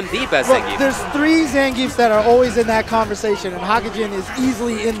consider him the best Look, Zangief. there's 3 Zangiefs that are always in that conversation, and Hakujin is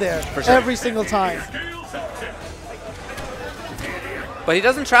easily in there every single time. But he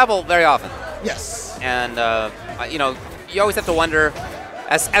doesn't travel very often. Yes. And, you know, you always have to wonder,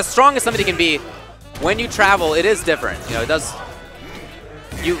 as strong as somebody can be, when you travel, it is different. You know, it does.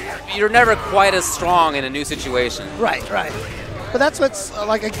 You're never quite as strong in a new situation. Right. But that's what's,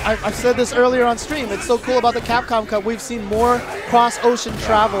 like I've said this earlier on stream, it's so cool about the Capcom Cup. We've seen more cross-ocean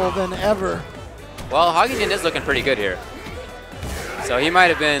travel than ever. Well, Hagijin is looking pretty good here. So he might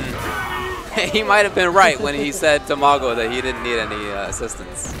have been right when he said to Mago that he didn't need any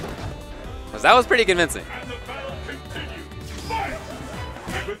assistance. Because that was pretty convincing. And the battle continues. Fight!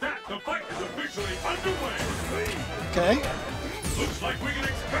 And with that, the fight is officially underway. Okay. Looks like we can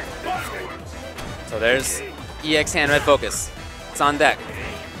expect fireworks. So there's EX hand red focus. It's on deck.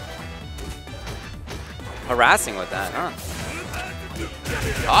 Harassing with that, huh?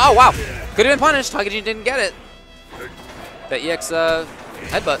 Oh, wow. Could have been punished. Hagijin didn't get it. The EX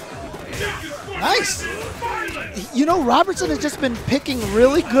headbutt. Nice. You know, Robertson has just been picking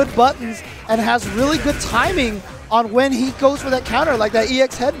really good buttons and has really good timing on when he goes for that counter, like that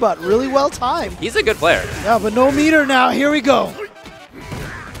EX headbutt. Really well timed. He's a good player. Yeah, but no meter now. Here we go.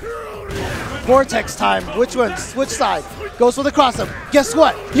 Vortex time. Which one? Which side? Goes for the cross-up. Guess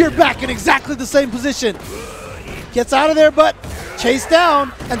what? You're back in exactly the same position. Gets out of there, but chased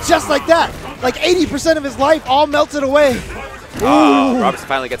down. And just like that, like 80% of his life all melted away. Oh, Robertson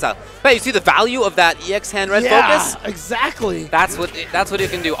finally gets out. But you see the value of that EX hand red focus? Yeah, exactly. That's what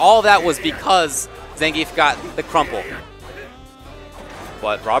it can do. All of that was because Zangief got the crumple.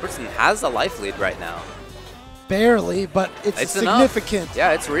 But Robertson has a life lead right now. Barely, but it's significant. Enough.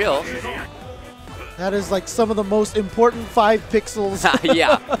 Yeah, it's real. That is like some of the most important 5 pixels.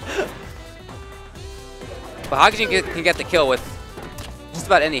 Yeah. But Hagijin can get the kill with just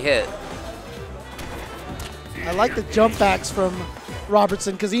about any hit. I like the jump backs from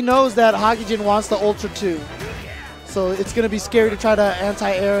Robertson because he knows that Hagijin wants the Ultra 2. So it's going to be scary to try to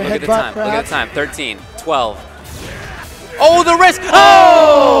anti-air headbutt. Look at the time. 13, 12. Oh, the risk!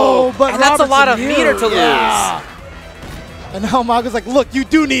 Oh! But and that's a lot of Robertson meter to lose. And now Mago's like, look, you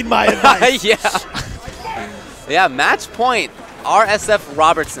do need my advice. Yeah, match point. RSF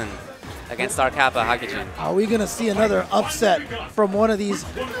Robertson against our Kappa Hagijin. Are we going to see another upset from one of these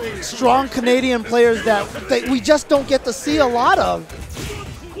strong Canadian players that we just don't get to see a lot of?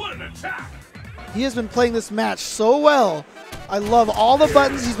 What an attack! He has been playing this match so well. I love all the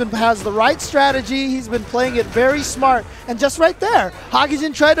buttons. Has the right strategy. He's been playing it very smart. And just right there,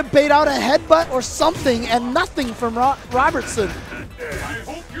 Hagijin tried to bait out a headbutt or something and nothing from Robertson. I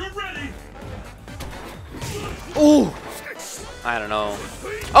hope you're ready. Ooh. I don't know.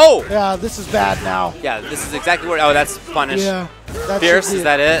 Oh! Yeah, this is bad now. Yeah, this is exactly where. Oh, that's punish. Yeah. Fierce, is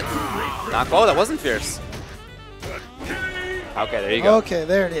that it? Oh, that wasn't fierce. Okay, there you go. Okay,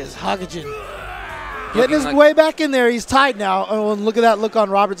 there it is. Hagijin. Getting his way back in there. He's tied now. Oh, and look at that look on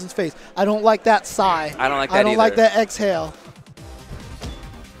Robertson's face. I don't like that sigh. I don't like that I don't either. like that exhale.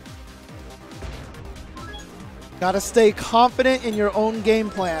 Got to stay confident in your own game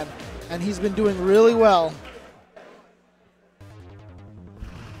plan. And he's been doing really well.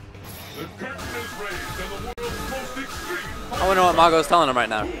 The curtain is raised and the world's most extreme I wonder what Mago's telling him right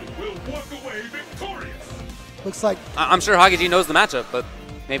now. will walk away victorious. Looks like I'm sure Hagijin knows the matchup, but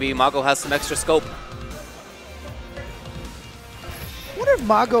maybe Mago has some extra scope. I wonder if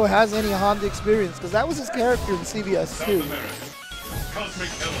Mago has any Honda experience, because that was his character in CBS too. Cosmic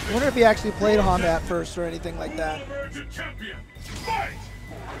I element. wonder if he actually played Honda at first or anything like that. Emergent champion. Fight!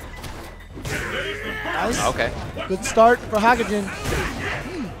 Nice. Okay. Good start for Hagijin.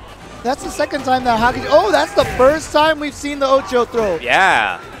 That's the second time that Hagijin. Oh, that's the first time we've seen the Ocho throw.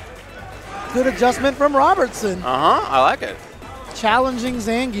 Yeah. Good adjustment from Robertson. I like it. Challenging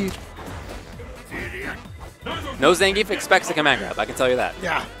Zangief. No Zangief expects a command grab, I can tell you that.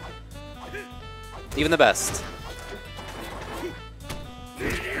 Yeah. Even the best.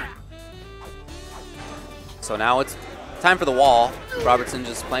 So now it's time for the wall. Robertson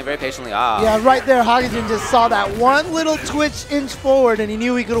just playing very patiently. Yeah, right there, Hagijin just saw that one little twitch inch forward, and he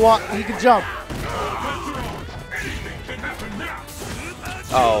knew he could walk. He could jump.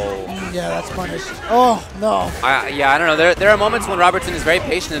 Oh. Yeah, that's punished. Oh no. Yeah, I don't know. There are moments when Robertson is very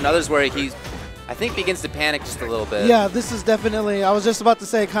patient, and others where I I think begins to panic just a little bit. Yeah, this is definitely, I was just about to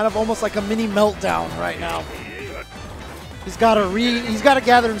say, kind of almost like a mini meltdown right now. He's got to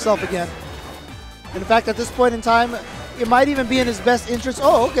gather himself again. In fact, at this point in time, it might even be in his best interest.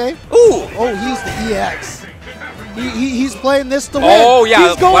 Oh, okay. Ooh! Oh, he's the EX. He's playing this to win. Oh, yeah.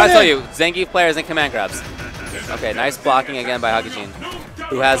 He's going What I tell in. you, Zangief players and command grabs. Okay, nice blocking again by Hagijin,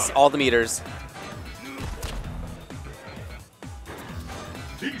 who has all the meters.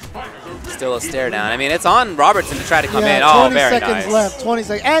 Still a stare down. I mean, it's on Robertson to try to come in. Oh, 20 very seconds nice. left. 20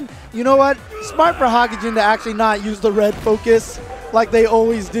 seconds. And you know what? Smart for Hagijin to actually not use the red focus like they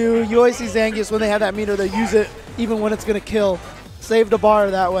always do. You always see Zangief when they have that meter, they use it even when it's going to kill. Save the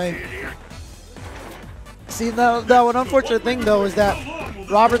bar that way. See, that one unfortunate thing, though, is that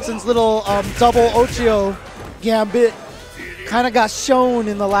Robertson's little double Ochio gambit kind of got shown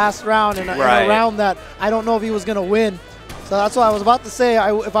in the last round, in a round that I don't know if he was going to win. So that's what I was about to say.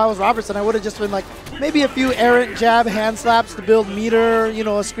 If I was Robertson, I would have just been like maybe a few errant jab hand slaps to build meter, you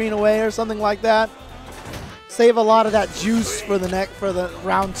know, a screen away or something like that. Save a lot of that juice for the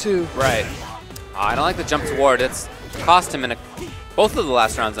round 2. Right. I don't like the jump toward. It's cost him in both of the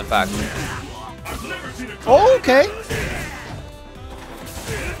last rounds, in fact. Oh, okay.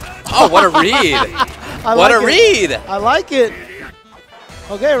 Oh, what a read. What a read. I like it.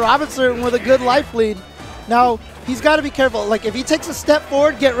 Okay, Robertson with a good life lead. Now, he's got to be careful. Like, if he takes a step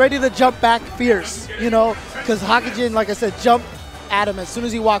forward, get ready to jump back fierce, you know, because Hagijin, like I said, jump at him as soon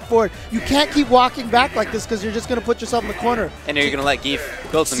as he walk forward. You can't keep walking back like this because you're just going to put yourself in the corner. And you're going to let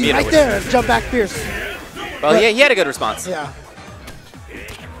Geef build some meter. Right there, jump back fierce. Well, yeah, he had a good response. Yeah.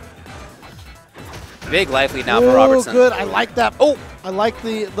 Big life lead now for Robertson. Oh, good. I like that. Oh, I like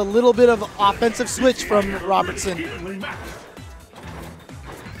the little bit of offensive switch from Robertson.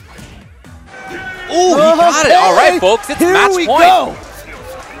 Ooh, he got it. All right, folks, it's Here match we point. Go.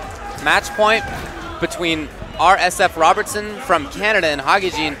 Match point between RSF Robertson from Canada and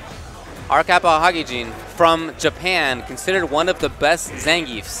Hagijin, Kappa Hagijin from Japan, considered one of the best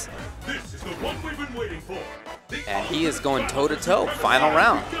Zangiefs. This is the one we've been waiting for. And he is going toe-to-toe, final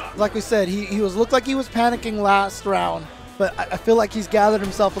round. Like we said, he looked like he was panicking last round, but I feel like he's gathered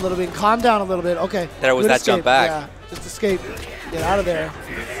himself a little bit, calmed down a little bit. Okay. There was good that jump back. Yeah, just escape. Get out of there.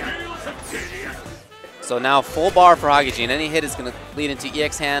 So now full bar for Hagijin. Any hit is going to lead into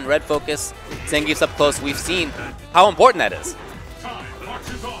EX hand, red focus. Zangief's up close. We've seen how important that is.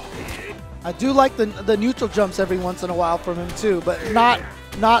 I do like the neutral jumps every once in a while from him too, but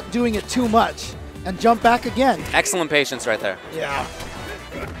not doing it too much. And jump back again. Excellent patience right there. Yeah.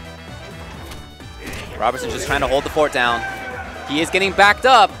 Robertson just trying to hold the fort down. He is getting backed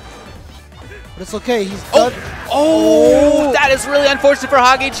up. But it's okay. He's done. Oh, that is really unfortunate for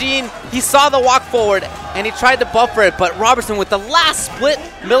Hagijin. He saw the walk forward, and he tried to buffer it, but Robertson with the last split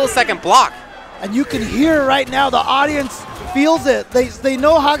millisecond block. And you can hear right now the audience feels it. They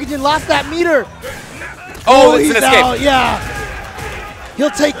know Hagijin lost that meter. Oh, it's he's an escape. out. Yeah. He'll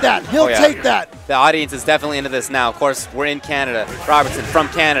take that. He'll take that. The audience is definitely into this now. Of course, we're in Canada. Robertson from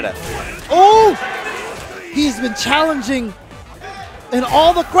Canada. Oh! He's been challenging in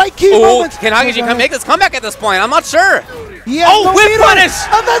all the right key moments. Can Hagijin make this comeback at this point? I'm not sure. He has no whip meter, punish!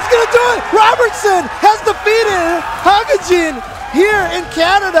 And that's going to do it. Robertson has defeated Hagijin here in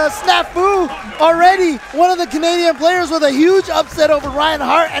Canada. Snafu already one of the Canadian players with a huge upset over Ryan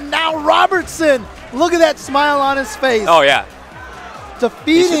Hart. And now Robertson. Look at that smile on his face. Oh, yeah.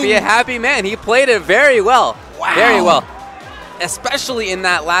 Defeating. He should be a happy man. He played it very well. Wow. Very well. Especially in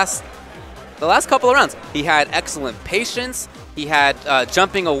that the last couple of rounds. He had excellent patience. He had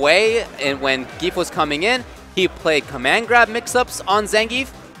jumping away and when Geef was coming in. He played command grab mix-ups on Zangief.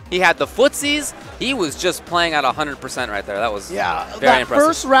 He had the footsies. He was just playing at 100% right there. That was very that impressive.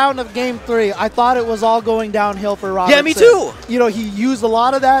 First round of Game 3, I thought it was all going downhill for Robertson. Yeah, me too. You know, he used a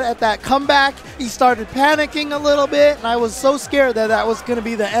lot of that at that comeback. He started panicking a little bit, and I was so scared that was going to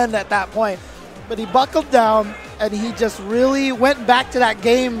be the end at that point. But he buckled down, and he just really went back to that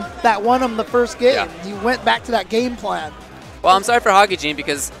game that won him the first game. Yeah. He went back to that game plan. Well, I'm sorry for Hagijin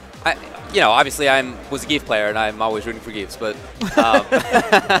because obviously I was a Geef player and I'm always rooting for Geefs, but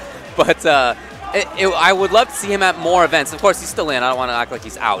I would love to see him at more events. Of course, he's still in. I don't want to act like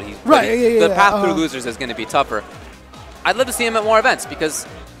he's out. The path through losers is going to be tougher. I'd love to see him at more events because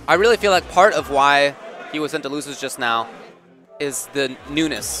I really feel like part of why he was sent to losers just now is the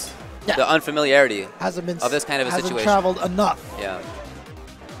newness, the unfamiliarity of this kind of a situation. Hasn't traveled enough. Yeah.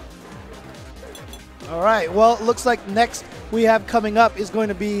 All right. Well, it looks like next we have coming up is going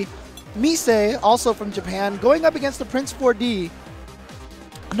to be Mise, also from Japan, going up against the Prince 4D,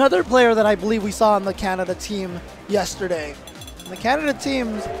 another player that I believe we saw on the Canada team yesterday. The Canada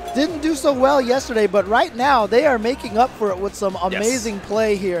teams didn't do so well yesterday, but right now they are making up for it with some amazing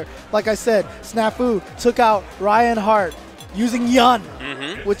play here. Like I said, Snafu took out Ryan Hart using Yun,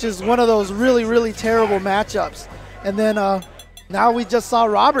 which is one of those really, really terrible matchups. And then now we just saw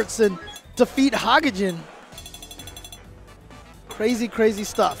Robertson defeat Hagejin. Crazy, crazy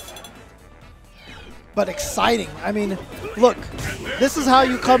stuff. But exciting. I mean, look, this is how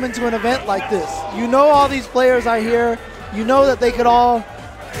you come into an event like this. You know all these players are here. You know that they could all,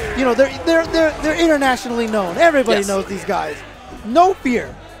 you know, they're internationally known. Everybody knows these guys. No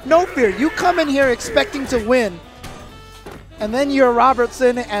fear. No fear. You come in here expecting to win, and then you're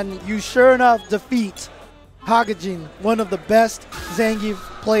Robertson, and you sure enough defeat Hagejin, one of the best Zangief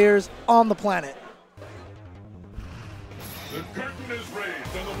players on the planet. The curtain is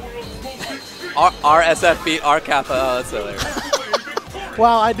raised on the world's most extreme. RSF beat R Kappa. Oh, that's hilarious.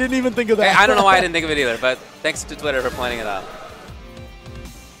 Wow, I didn't even think of that. I don't know why I didn't think of it either, but thanks to Twitter for pointing it out.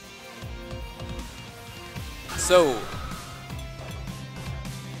 So,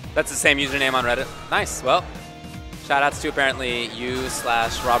 that's the same username on Reddit. Nice. Well, shout outs to apparently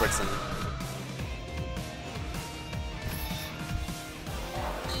you/Robertson.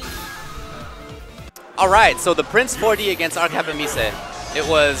 All right, so the Prince 4D against R Kappa Mise. It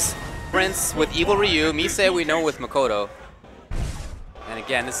was Prince with Evil Ryu, Mise we know with Makoto. And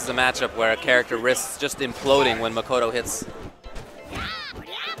again, this is a matchup where a character risks just imploding when Makoto hits.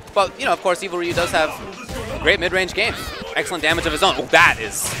 But, you know, of course, Evil Ryu does have a great mid-range game. Excellent damage of his own. Oh, that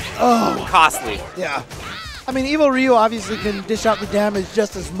is costly. Yeah. I mean, Evil Ryu obviously can dish out the damage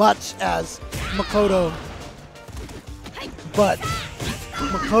just as much as Makoto. But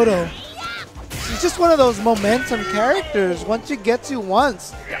Makoto, she's just one of those momentum characters. Once you get to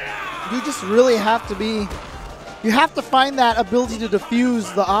once, you just really have to be, you have to find that ability to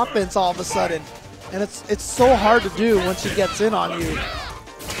diffuse the offense all of a sudden. And it's so hard to do once she gets in on you.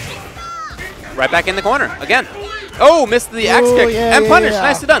 Right back in the corner again. Oh, missed the axe kick. Yeah, and punish. yeah.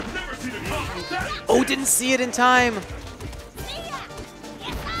 Nicely done. Oh, didn't see it in time.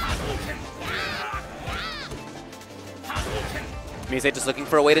 Mise just looking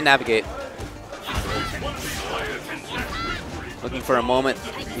for a way to navigate. Looking for a moment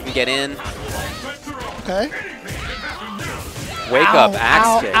you can get in. Okay. Wake up,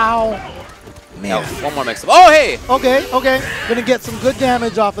 axe kick. Ow. Man. No, one more mix up. Oh, hey! Okay. Gonna get some good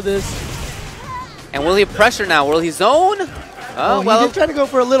damage off of this. And will he pressure now? Will he zone? Oh, well, he did try to go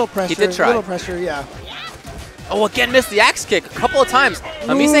for a little pressure. He did try. A little pressure, yeah. Oh, again missed the axe kick a couple of times.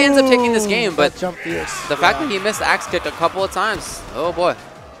 Mise ends up taking this game, but jump fierce. The fact that he missed the axe kick a couple of times, oh boy.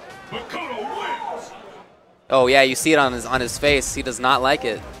 Oh yeah, you see it on his face. He does not like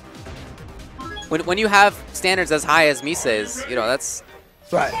it. When you have standards as high as Mise's, you know, that's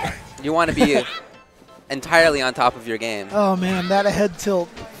right. You want to be entirely on top of your game. Oh man, that head tilt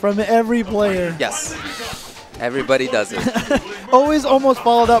from every player. Yes. Everybody does it. Always almost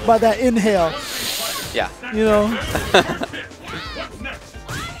followed up by that inhale. Yeah. You know.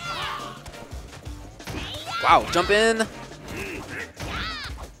 Wow, jump in.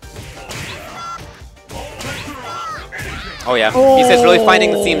 Oh yeah, Mise's really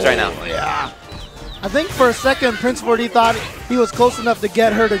finding the seams right now. Yeah. I think for a second Prince 4D thought he was close enough to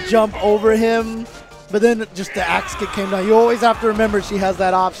get her to jump over him, but then just the axe kick came down. You always have to remember she has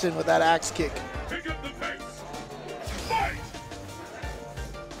that option with that axe kick.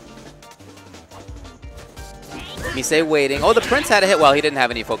 Mise waiting. Oh, the Prince had a hit. Well, he didn't have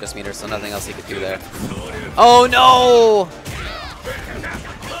any focus meters, so nothing else he could do there. Oh no!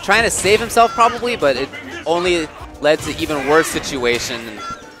 Trying to save himself probably, but it only led to even worse situation.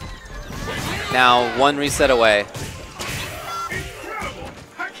 Now one reset away.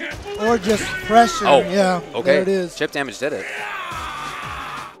 Or just pressure. Oh, yeah. Okay. There it is. Chip damage did it.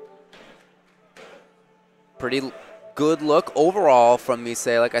 Pretty good look overall from Mise.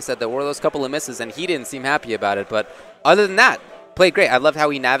 Like I said, there were those couple of misses, and he didn't seem happy about it. But other than that, played great. I loved how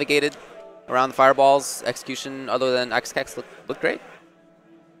he navigated around the fireballs. Execution, other than X-Kex, looked great.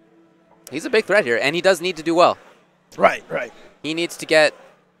 He's a big threat here, and he does need to do well. Right. He needs to get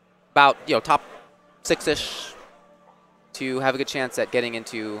about, you know, top 6-ish to have a good chance at getting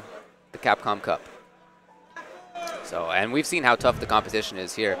into the Capcom Cup. So, and we've seen how tough the competition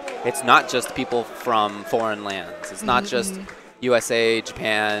is here. It's not just people from foreign lands. It's not just USA,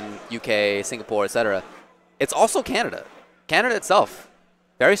 Japan, UK, Singapore, etc. It's also Canada. Canada itself,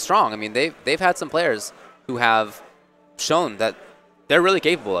 very strong. I mean, they've had some players who have shown that they're really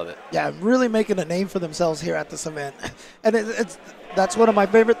capable of it. Yeah, really making a name for themselves here at this event. And that's one of my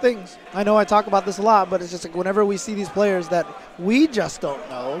favorite things. I know I talk about this a lot, but it's just like whenever we see these players that we just don't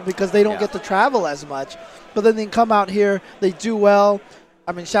know because they don't get to travel as much, but then they come out here, they do well.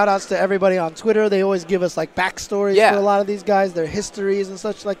 I mean, shout outs to everybody on Twitter. They always give us like backstories for a lot of these guys, their histories and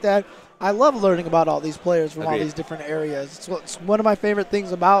such like that. I love learning about all these players from all these different areas. It's one of my favorite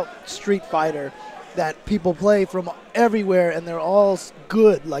things about Street Fighter, that people play from everywhere and they're all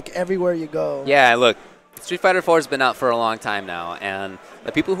good, like everywhere you go. Yeah, look, Street Fighter 4 has been out for a long time now, and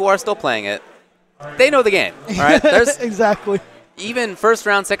the people who are still playing it, they know the game. All right, there's exactly. Even first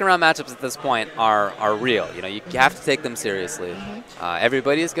round, second round matchups at this point are real. You know, you have to take them seriously.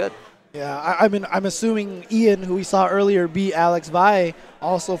 Everybody is good. Yeah, I mean, I'm assuming Ian, who we saw earlier, beat Alex Vi,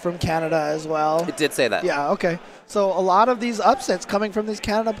 also from Canada as well. It did say that. Yeah, okay. So a lot of these upsets coming from these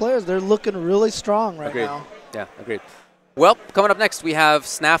Canada players, they're looking really strong right now. Yeah, agreed. Well, coming up next, we have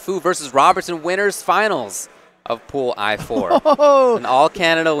Snafu versus Robertson winners finals of Pool I-4. An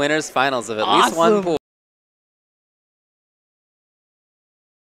all-Canada winners finals of at least one pool.